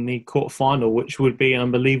in the quarterfinal, which would be an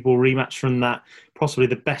unbelievable rematch from that, possibly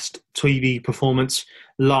the best TV performance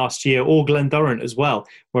last year, or Glenn Durrant as well,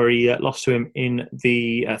 where he lost to him in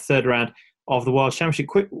the third round of the World Championship.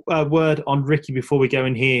 Quick word on Ricky before we go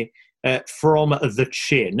in here. From the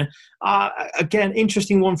chin. Again,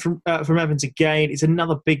 interesting one from Evans again. It's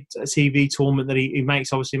another big TV tournament that he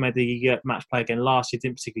makes. Obviously made the match play again last year.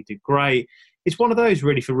 Didn't particularly do great. It's one of those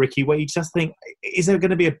really for Ricky where you just think, is there going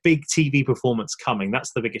to be a big TV performance coming?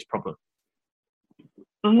 That's the biggest problem.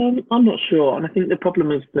 I'm not sure. And I think the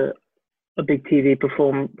problem is that a big TV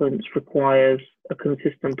performance requires a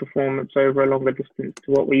consistent performance over a longer distance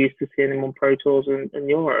to what we're used to seeing him on Pro Tours and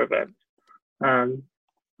Euro events.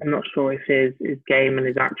 I'm not sure if his game and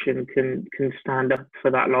his action can stand up for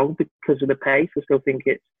that long because of the pace. I still think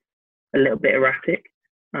it's a little bit erratic.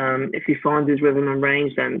 If he finds his rhythm and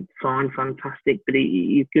range, then fine, fantastic. But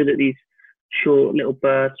he's good at these short little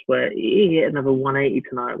bursts where he hit another 180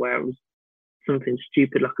 tonight where it was something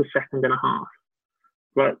stupid like a second and a half.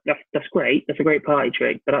 Right, that's great. That's a great party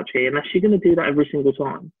trick. But actually, unless you're going to do that every single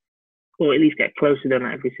time, or at least get closer than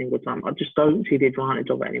that every single time, I just don't see the advantage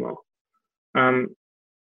of it anymore.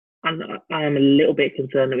 And I am a little bit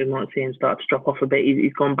concerned that we might see him start to drop off a bit.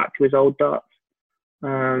 He's gone back to his old darts,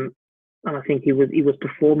 and I think he was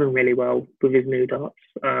performing really well with his new darts.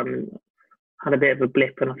 Had a bit of a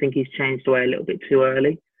blip, and I think he's changed away a little bit too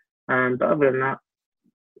early. But other than that,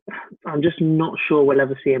 I'm just not sure we'll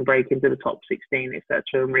ever see him break into the top 16, etc.,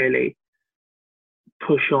 and really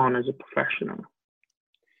push on as a professional.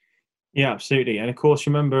 Yeah, absolutely. And of course,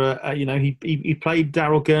 remember, he played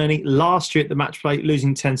Daryl Gurney last year at the match play,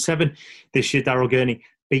 losing 10-7. This year, Daryl Gurney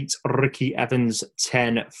beats Ricky Evans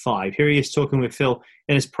 10-5. Here he is talking with Phil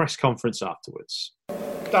in his press conference afterwards.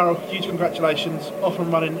 Daryl, huge congratulations. Off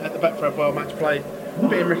and running at the Betfred World Match Play,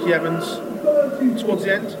 beating Ricky Evans. Towards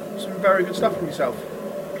the end, some very good stuff from yourself.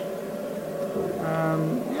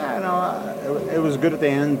 It was good at the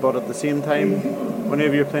end, but at the same time,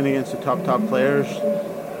 whenever you're playing against the top players,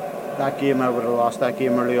 that game I would have lost that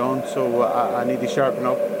game early on, so I need to sharpen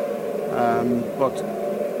up. But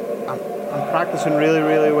I'm practicing really,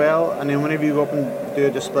 really well, and then whenever you go up and do a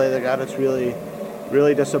display like that, it's really,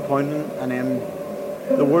 really disappointing. And then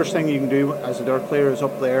the worst thing you can do as a dart player is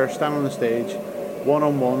up there, stand on the stage,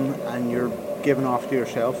 one-on-one, and you're giving off to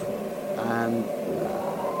yourself. And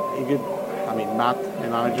Matt, the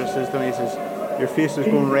manager, says to me, he says, your face is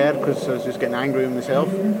going red, because I was just getting angry with myself.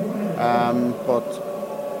 But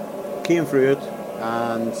came through it,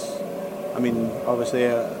 and obviously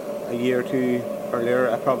a year or two earlier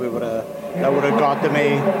I probably would have got to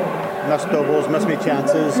me, missed doubles, missed my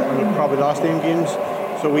chances, and would probably lost them games.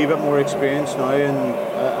 So a wee bit more experience now, and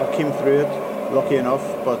I came through it, lucky enough.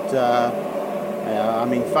 But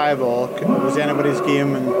 5-all, it was anybody's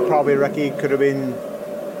game, and probably Ricky could have been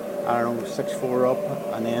 6-4 up,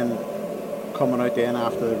 and then coming out then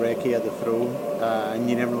after the break he had the throw, and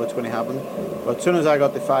you never know what's going to happen. But as soon as I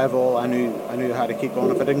got the 5-all, I knew how to kick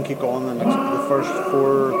on. If I didn't kick on the first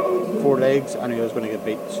four legs, I knew I was going to get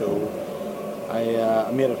beat. So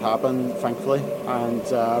I made it happen, thankfully,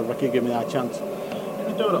 and Ricky gave me that chance. In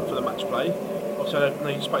the build up for the match play, obviously I know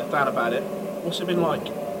you spoke to Dan about it. What's it been like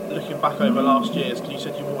looking back over last year's? Because you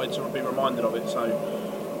said you wanted to be reminded of it, so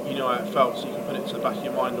you know how it felt, so you can put it to the back of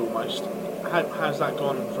your mind almost. How's that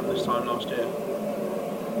gone from this time last year?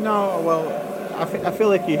 No, well, I feel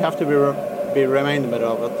like you have to be reminded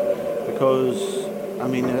of it, because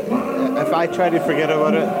if I try to forget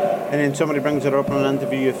about it and then somebody brings it up in an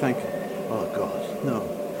interview, you think, oh God, no.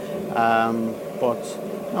 But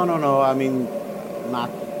no. Matt,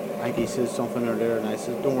 I think he says something earlier, and I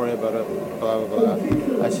said, don't worry about it, blah blah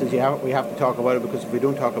blah. I said, we have to talk about it, because if we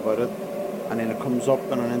don't talk about it, and then it comes up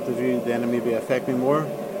in an interview, then it maybe affect me more.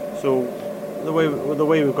 So the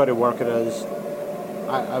way we've got to work it is,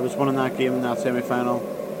 I was winning that game in that semi-final.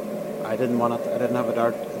 I didn't want it. I didn't have a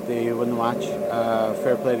dart to win the match.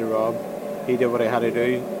 Fair play to Rob. He did what he had to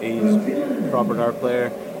do. He's a proper dart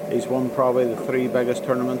player. He's won probably the 3 biggest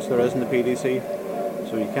tournaments there is in the PDC,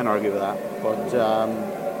 so you can't argue with that. But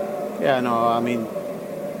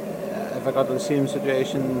if I got to the same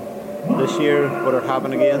situation this year, would it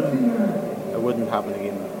happen again? It wouldn't happen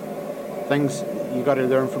again. Things, you got to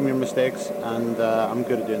learn from your mistakes, and I'm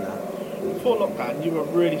good at doing that. Before lockdown, you were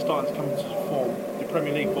really starting to come into form. Your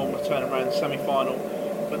Premier League form was turning around semi-final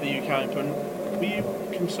at the UK Open. Were you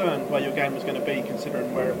concerned where your game was going to be,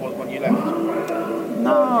 considering where it was when you left?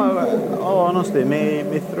 No, honestly,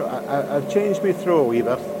 I've changed my throw a wee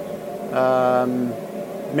bit.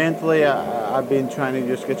 Mentally, I've been trying to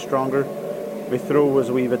just get stronger. my throw was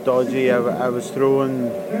a wee bit dodgy. I was throwing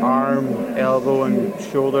arm, elbow and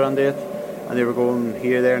shoulder on it, and they were going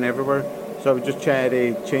here, there and everywhere. So I was just trying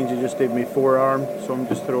to change it just to my forearm, so I'm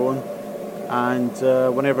just throwing. And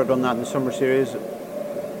whenever I done that in the summer series,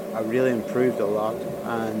 I really improved a lot.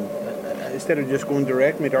 And instead of just going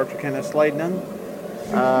direct, my darts were kind of sliding in.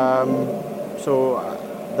 So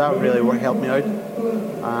that really helped me out.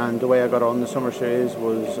 And the way I got on the summer series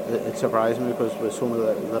was, it surprised me because with so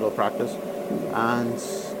little practice. And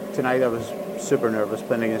tonight I was super nervous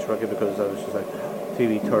playing against Rookie because I was just like,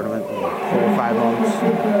 TV tournament in 4 or 5 months.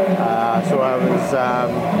 So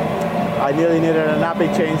I nearly needed a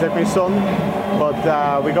nappy change like my son,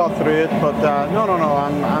 but we got through it. But no,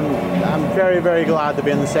 I'm very, very glad to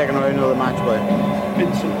be in the second round of the match play.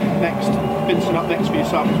 Vincent up next for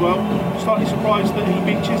yourself as well. Slightly surprised that he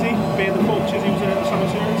beat Chizzy, being the fourth Chizzy was in the summer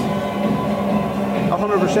series.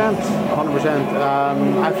 100%.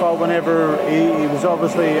 I thought whenever he was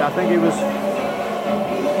obviously, I think he was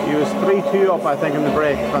 3-2 up, I think, in the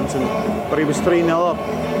break, Vincent, but he was 3-0 up,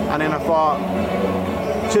 and then I thought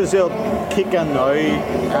Chizzy will kick in now,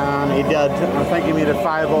 and he did. I think he made it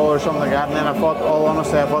 5-all or something like that, and then I thought, all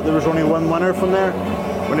honestly, I thought there was only one winner from there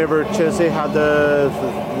whenever Chizzy had the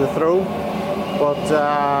throw,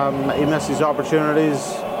 but he missed his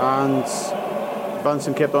opportunities, and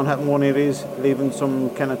Vincent kept on hitting 180s, leaving some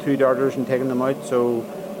kind of 2-darters and taking them out. So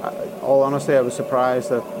all honestly, I was surprised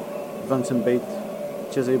that Vincent beat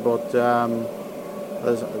Chizzy, but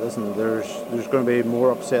listen, there's going to be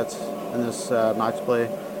more upsets in this match play,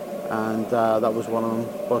 and that was one of them.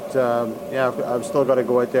 But yeah, I've still got to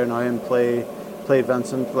go out there now and play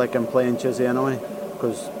Vincent like I'm playing Chizzy anyway,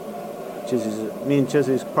 because me and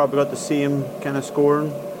Chizzy's probably got the same kind of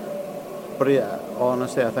scoring. But yeah,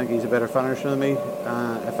 honestly, I think he's a better finisher than me.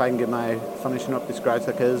 If I can get my finishing up to scratch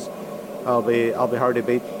like his, I'll be hard to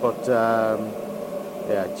beat. But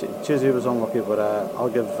yeah, Chizzy was unlucky, but I'll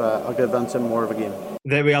give Vincent more of a game.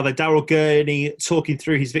 There we are, the Daryl Gurney talking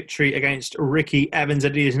through his victory against Ricky Evans,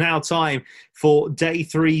 and it is now time for Day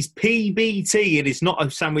 3's PBT. It is not a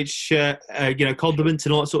sandwich, condiments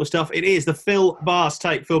and all that sort of stuff. It is the Phil Bars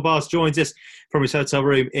take. Phil Bars joins us from his hotel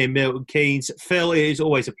room in Milton Keynes. Phil, it is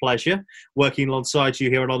always a pleasure working alongside you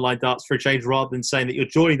here on Online Darts for a change. Rather than saying that you're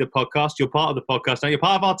joining the podcast, you're part of the podcast now. You're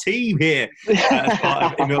part of our team here as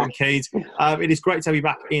part of Milton Keynes. It is great to have you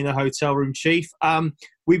back in the hotel room, Chief.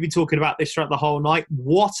 We've been talking about this throughout the whole night.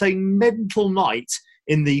 What a mental night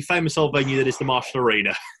in the famous old venue that is the Marshall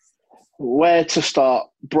Arena. Where to start?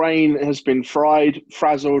 Brain has been fried,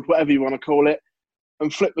 frazzled, whatever you want to call it.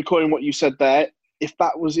 And flip the coin what you said there. If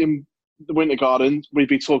that was in the Winter Garden, we'd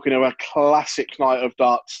be talking about a classic night of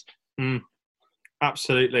darts.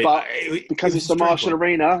 Absolutely. But because it's the Marshall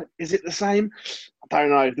Arena, is it the same? I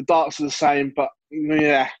don't know. The darts are the same, but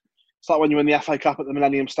yeah. It's like when you win the FA Cup at the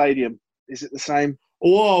Millennium Stadium. Is it the same?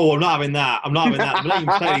 Whoa, I'm not having that. The Millennium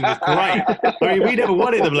Stadium was great. I mean, we never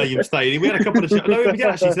won at the Millennium Stadium. We had a couple of... No, we did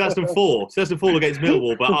actually 2004. 2004 against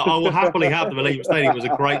Millwall, but I will happily have the Millennium Stadium. It was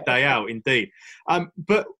a great day out, indeed.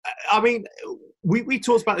 But, I mean, we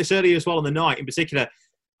talked about this earlier as well on the night in particular.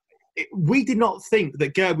 We did not think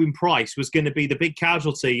that Gerwyn Price was going to be the big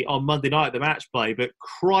casualty on Monday night at the match play, but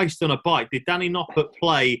Christ on a bike, did Danny Noppert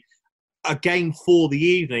play a game for the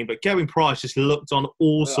evening? But Gerwyn Price just looked on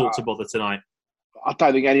all sorts of bother tonight. I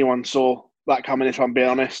don't think anyone saw that coming, if I'm being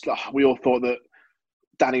honest. We all thought that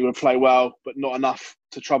Danny would play well, but not enough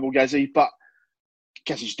to trouble Gezi. But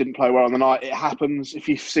Gezi just didn't play well on the night. It happens. If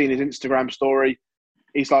you've seen his Instagram story,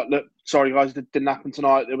 he's like, look, sorry guys, it didn't happen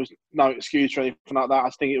tonight. There was no excuse or anything like that.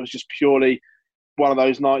 I think it was just purely one of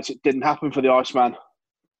those nights. It didn't happen for the Iceman.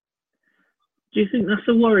 Do you think that's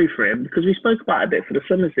a worry for him? Because we spoke about it a bit for the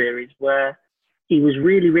summer series where he was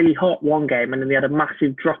really, really hot one game and then he had a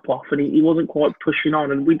massive drop-off and he wasn't quite pushing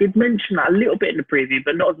on. And we did mention that a little bit in the preview,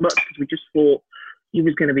 but not as much because we just thought he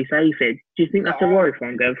was going to be favored. Do you think that's a worry for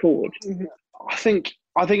him going forward? I think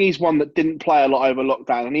he's one that didn't play a lot over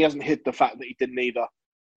lockdown, and he hasn't hid the fact that he didn't either.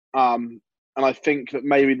 And I think that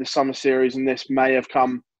maybe the summer series and this may have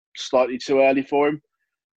come slightly too early for him.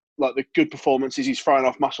 Like the good performances, he's thrown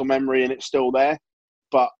off muscle memory and it's still there.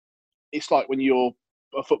 But it's like when you're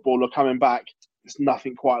a footballer coming back, there's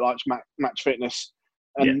nothing quite like match fitness.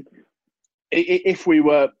 And if we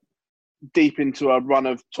were deep into a run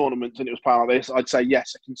of tournaments and it was playing like this, I'd say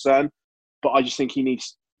yes, a concern. But I just think he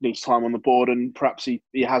needs time on the board, and perhaps he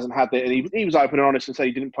hasn't had it. And he was open and honest and said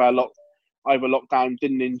he didn't play a lot over lockdown,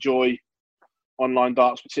 didn't enjoy online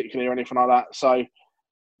darts particularly or anything like that. So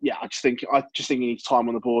yeah, I just think he needs time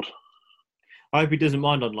on the board. I hope he doesn't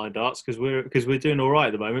mind online darts because we're doing all right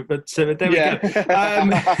at the moment. But there we go.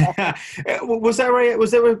 Was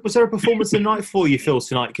there a performance tonight for you, Phil,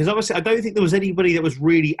 tonight? Because obviously I don't think there was anybody that was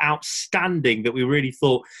really outstanding that we really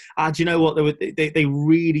thought, do you know what, they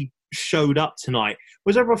really showed up tonight.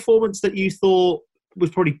 Was there a performance that you thought was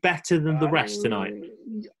probably better than the rest tonight?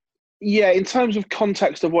 Yeah, in terms of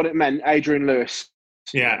context of what it meant, Adrian Lewis.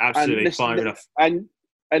 Yeah, absolutely. Fine enough. And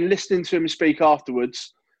listening to him speak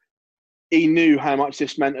afterwards, he knew how much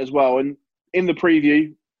this meant as well. And in the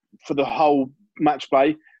preview for the whole match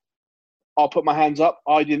play, I'll put my hands up.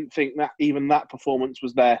 I didn't think that even that performance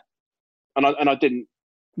was there. And I didn't.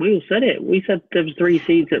 We all said it. We said there was 3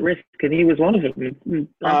 seeds at risk, and he was one of them.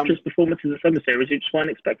 After his performance in the Summer Series, you just weren't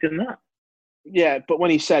expecting that. Yeah, but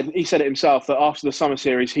when he said it himself that after the Summer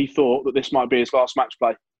Series, he thought that this might be his last match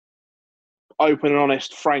play. Open and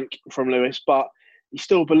honest, frank from Lewis, but he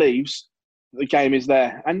still believes the game is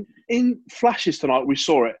there. And in flashes tonight, we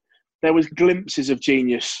saw it. There was glimpses of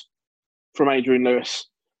genius from Adrian Lewis.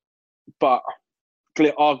 But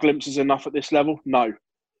are glimpses enough at this level? No.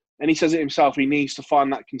 And he says it himself, he needs to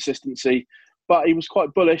find that consistency. But he was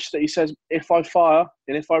quite bullish that he says, if I fire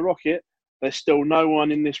and if I rock it, there's still no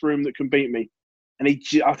one in this room that can beat me. And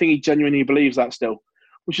I think he genuinely believes that still,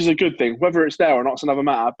 which is a good thing. Whether it's there or not, it's another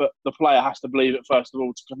matter, but the player has to believe it first of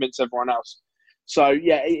all to convince everyone else. So,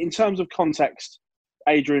 yeah, in terms of context,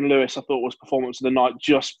 Adrian Lewis, I thought was performance of the night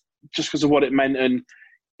just because of what it meant. And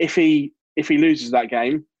if he loses that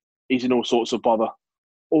game, he's in all sorts of bother.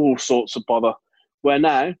 All sorts of bother. Where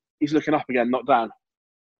now, he's looking up again, not down.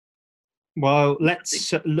 Well,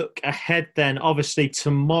 let's look ahead then. Obviously,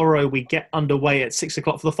 tomorrow we get underway at 6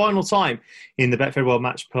 o'clock for the final time in the Betfred World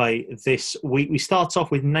Match Play this week. We start off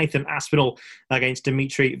with Nathan Aspinall against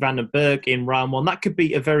Dimitri van den Berg in round 1. That could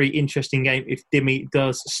be a very interesting game if Dimi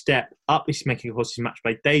does step up. He's making, of course, his match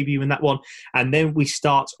play debut in that one. And then we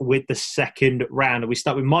start with the second round. We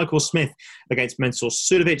start with Michael Smith against Mensur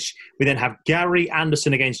Suljovic. We then have Gary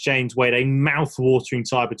Anderson against James Wade, a mouth-watering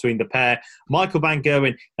tie between the pair. Michael Van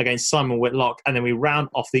Gerwen against Simon Whitlock. And then we round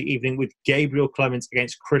off the evening with Gabriel Clemens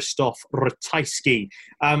against Krzysztof Ratajski.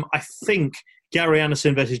 I think Gary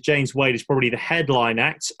Anderson versus James Wade is probably the headline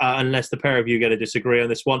act, unless the pair of you are going to disagree on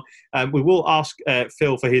this one. We will ask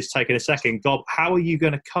Phil for his take in a second. Gob, how are you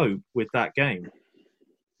going to cope with that game?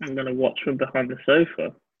 I'm going to watch from behind the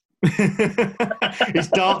sofa. Is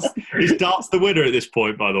darts the winner at this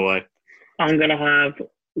point, by the way? I'm going to have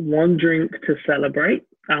one drink to celebrate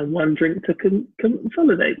and one drink to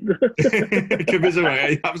consolidate.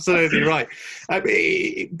 Commiserate, absolutely right.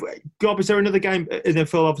 Gob, is there another game? And then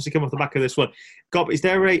Phil obviously come off the back of this one. Gob, is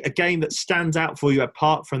there a game that stands out for you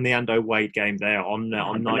apart from the Ando Wade game there on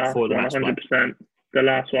night 4 of the match? 100%. The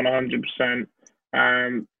last one,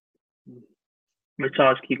 100%.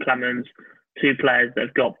 Ratajski, Clemens, 2 players that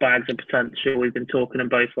have got bags of potential. We've been talking them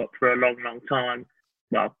both up for a long, long time.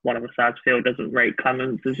 Well, one of us, Phil, doesn't rate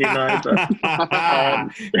Clemens, as you know.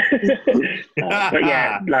 But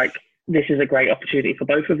yeah, this is a great opportunity for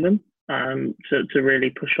both of them to really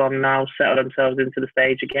push on now, settle themselves into the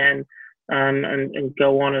stage again, and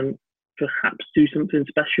go on and perhaps do something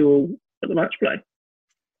special at the match play.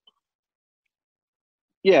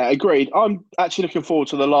 Yeah, agreed. I'm actually looking forward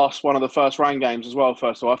to the last one of the first round games as well,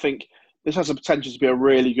 first of all. I think this has the potential to be a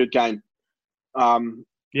really good game. Nathan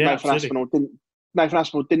Aspinall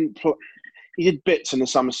didn't play. He did bits in the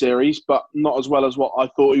Summer Series, but not as well as what I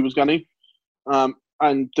thought he was going to.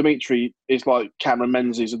 And Dimitri is like Cameron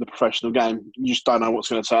Menzies of the professional game. You just don't know what's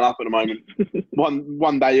going to turn up at the moment.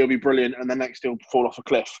 One day he'll be brilliant, and the next he'll fall off a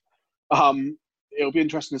cliff. It'll be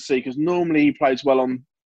interesting to see because normally he plays well on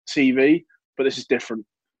TV, but this is different.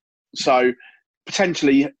 So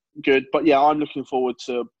potentially good, but yeah, I'm looking forward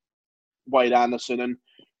to Wade Anderson, and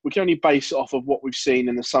we can only base it off of what we've seen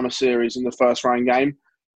in the Summer Series in the first round game.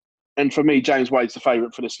 And for me, James Wade's the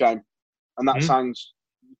favourite for this game. And that sounds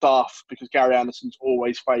daft because Gary Anderson's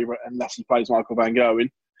always favourite unless he plays Michael Van Gerwen.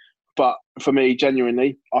 But for me,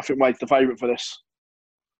 genuinely, I think Wade's the favourite for this.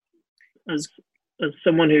 As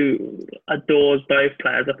someone who adores both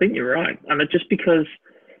players, I think you're right. And just because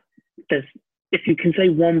if you can say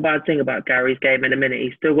one bad thing about Gary's game in a minute,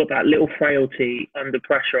 he's still got that little frailty under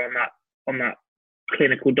pressure on that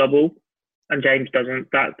clinical double, and James doesn't.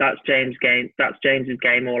 That's James' game. That's James's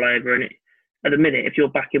game all over. And at the minute, if you're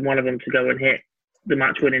backing one of them to go and hit the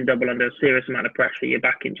match-winning double under a serious amount of pressure, you're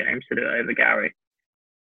backing James to do it over Gary.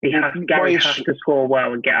 Gary has to score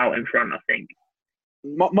well and get out in front, I think.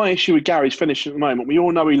 My issue with Gary's finish at the moment, we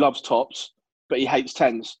all know he loves tops, but he hates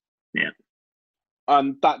tens. Yeah.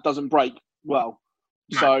 And that doesn't break well.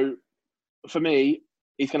 No. So, for me,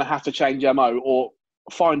 he's going to have to change MO, or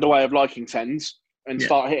find a way of liking 10s and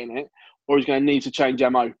start hitting it, or he's going to need to change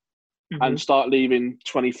MO and start leaving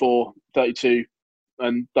 24, 32,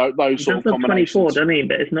 and those sort of combinations. 24, doesn't he?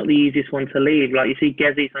 But it's not the easiest one to leave. Like, you see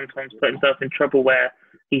Gezi sometimes put himself in trouble where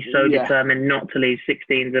he's so determined not to leave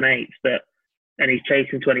 16s and 8s, and he's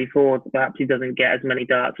chasing 24. Perhaps he doesn't get as many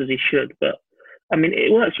darts as he should. But, I mean,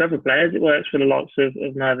 it works for other players. It works for the likes of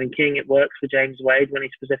Mervyn King. It works for James Wade when he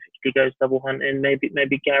specifically goes double hunting.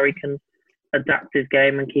 Maybe Gary can adapt his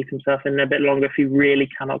game and keep himself in there a bit longer if he really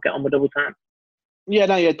cannot get on with double time. Yeah,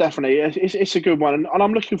 definitely. It's a good one. And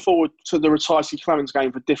I'm looking forward to the Ratajski-Clemens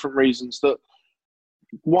game for different reasons. That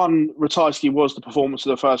one, Ratajski was the performance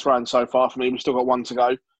of the first round so far for me. We've still got one to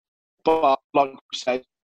go. But like we said,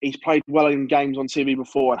 he's played well in games on TV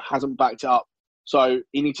before and hasn't backed it up. So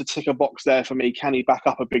he needs to tick a box there for me. Can he back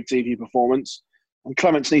up a big TV performance? And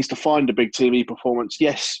Clements needs to find a big TV performance.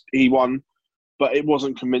 Yes, he won, but it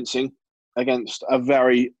wasn't convincing against a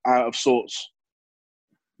very out of sorts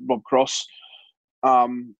Rob Cross. I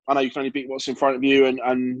know you can only beat what's in front of you,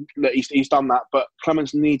 and he's done that. But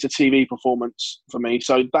Clements needs a TV performance for me.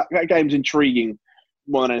 So that game's intriguing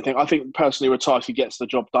more than anything. I think personally Ratajski gets the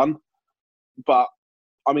job done, but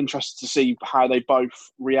I'm interested to see how they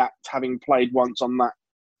both react having played once on that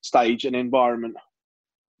stage and environment.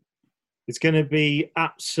 It's going to be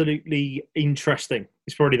absolutely interesting.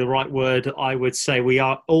 It's probably the right word, I would say. We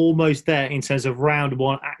are almost there in terms of round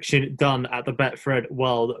one action done at the Betfred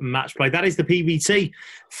World Matchplay. That is the PBT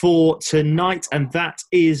for tonight, and that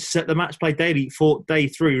is the Matchplay Daily for day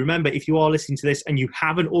 3. Remember, if you are listening to this and you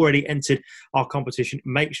haven't already entered our competition,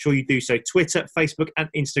 make sure you do so. Twitter, Facebook, and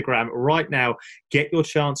Instagram right now. Get your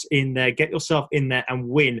chance in there. Get yourself in there and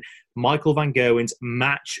win Michael Van Gerwen's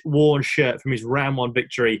match-worn shirt from his round 1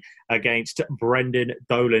 victory against Brendan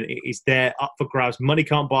Dolan. It is there, up for grabs. Money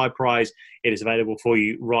can't buy a prize. It is available for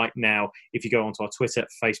you right now. If you go onto our Twitter,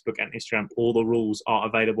 Facebook, and Instagram, all the rules are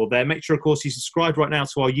available there. Make sure, of course, you subscribe right now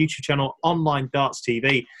to our YouTube channel, Online Darts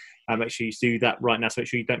TV. Make sure you do that right now, so make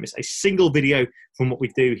sure you don't miss a single video from what we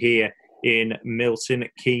do here in Milton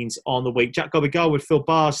Keynes on the week. Jack Gobby with Phil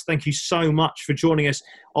Bars, thank you so much for joining us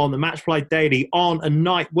on the Matchplay Daily on a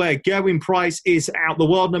night where Gerwyn Price is out. The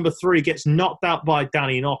world number 3 gets knocked out by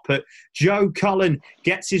Danny Noppert. Joe Cullen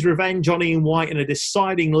gets his revenge on Ian White in a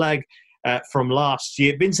deciding leg from last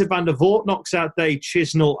year. Vincent van der Voort knocks out Dave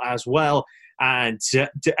Chisnell as well. And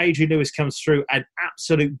Adrian Lewis comes through an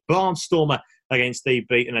absolute barnstormer against Steve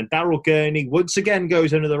Beaton. And Daryl Gurney once again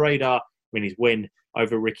goes under the radar with his win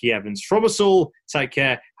over Ricky Evans. From us all, take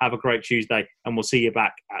care, have a great Tuesday, and we'll see you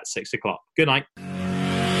back at 6 o'clock. Good night.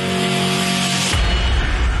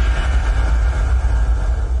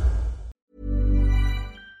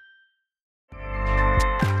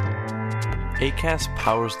 Acast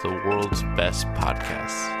powers the world's best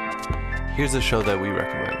podcasts. Here's a show that we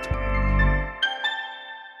recommend.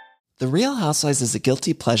 The Real Housewives is a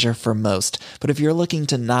guilty pleasure for most, but if you're looking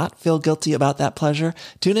to not feel guilty about that pleasure,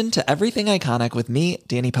 tune in to Everything Iconic with me,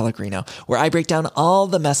 Danny Pellegrino, where I break down all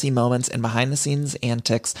the messy moments and behind-the-scenes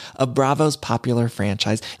antics of Bravo's popular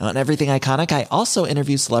franchise. And on Everything Iconic, I also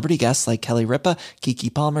interview celebrity guests like Kelly Ripa,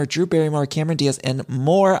 Keke Palmer, Drew Barrymore, Cameron Diaz, and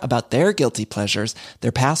more about their guilty pleasures,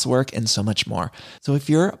 their past work, and so much more. So if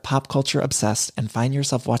you're pop culture obsessed and find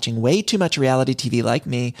yourself watching way too much reality TV like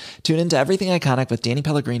me, tune into Everything Iconic with Danny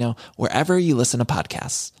Pellegrino, wherever you listen to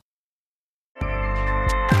podcasts.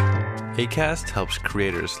 Acast helps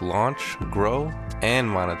creators launch, grow, and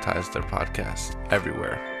monetize their podcasts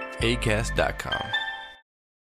everywhere. Acast.com.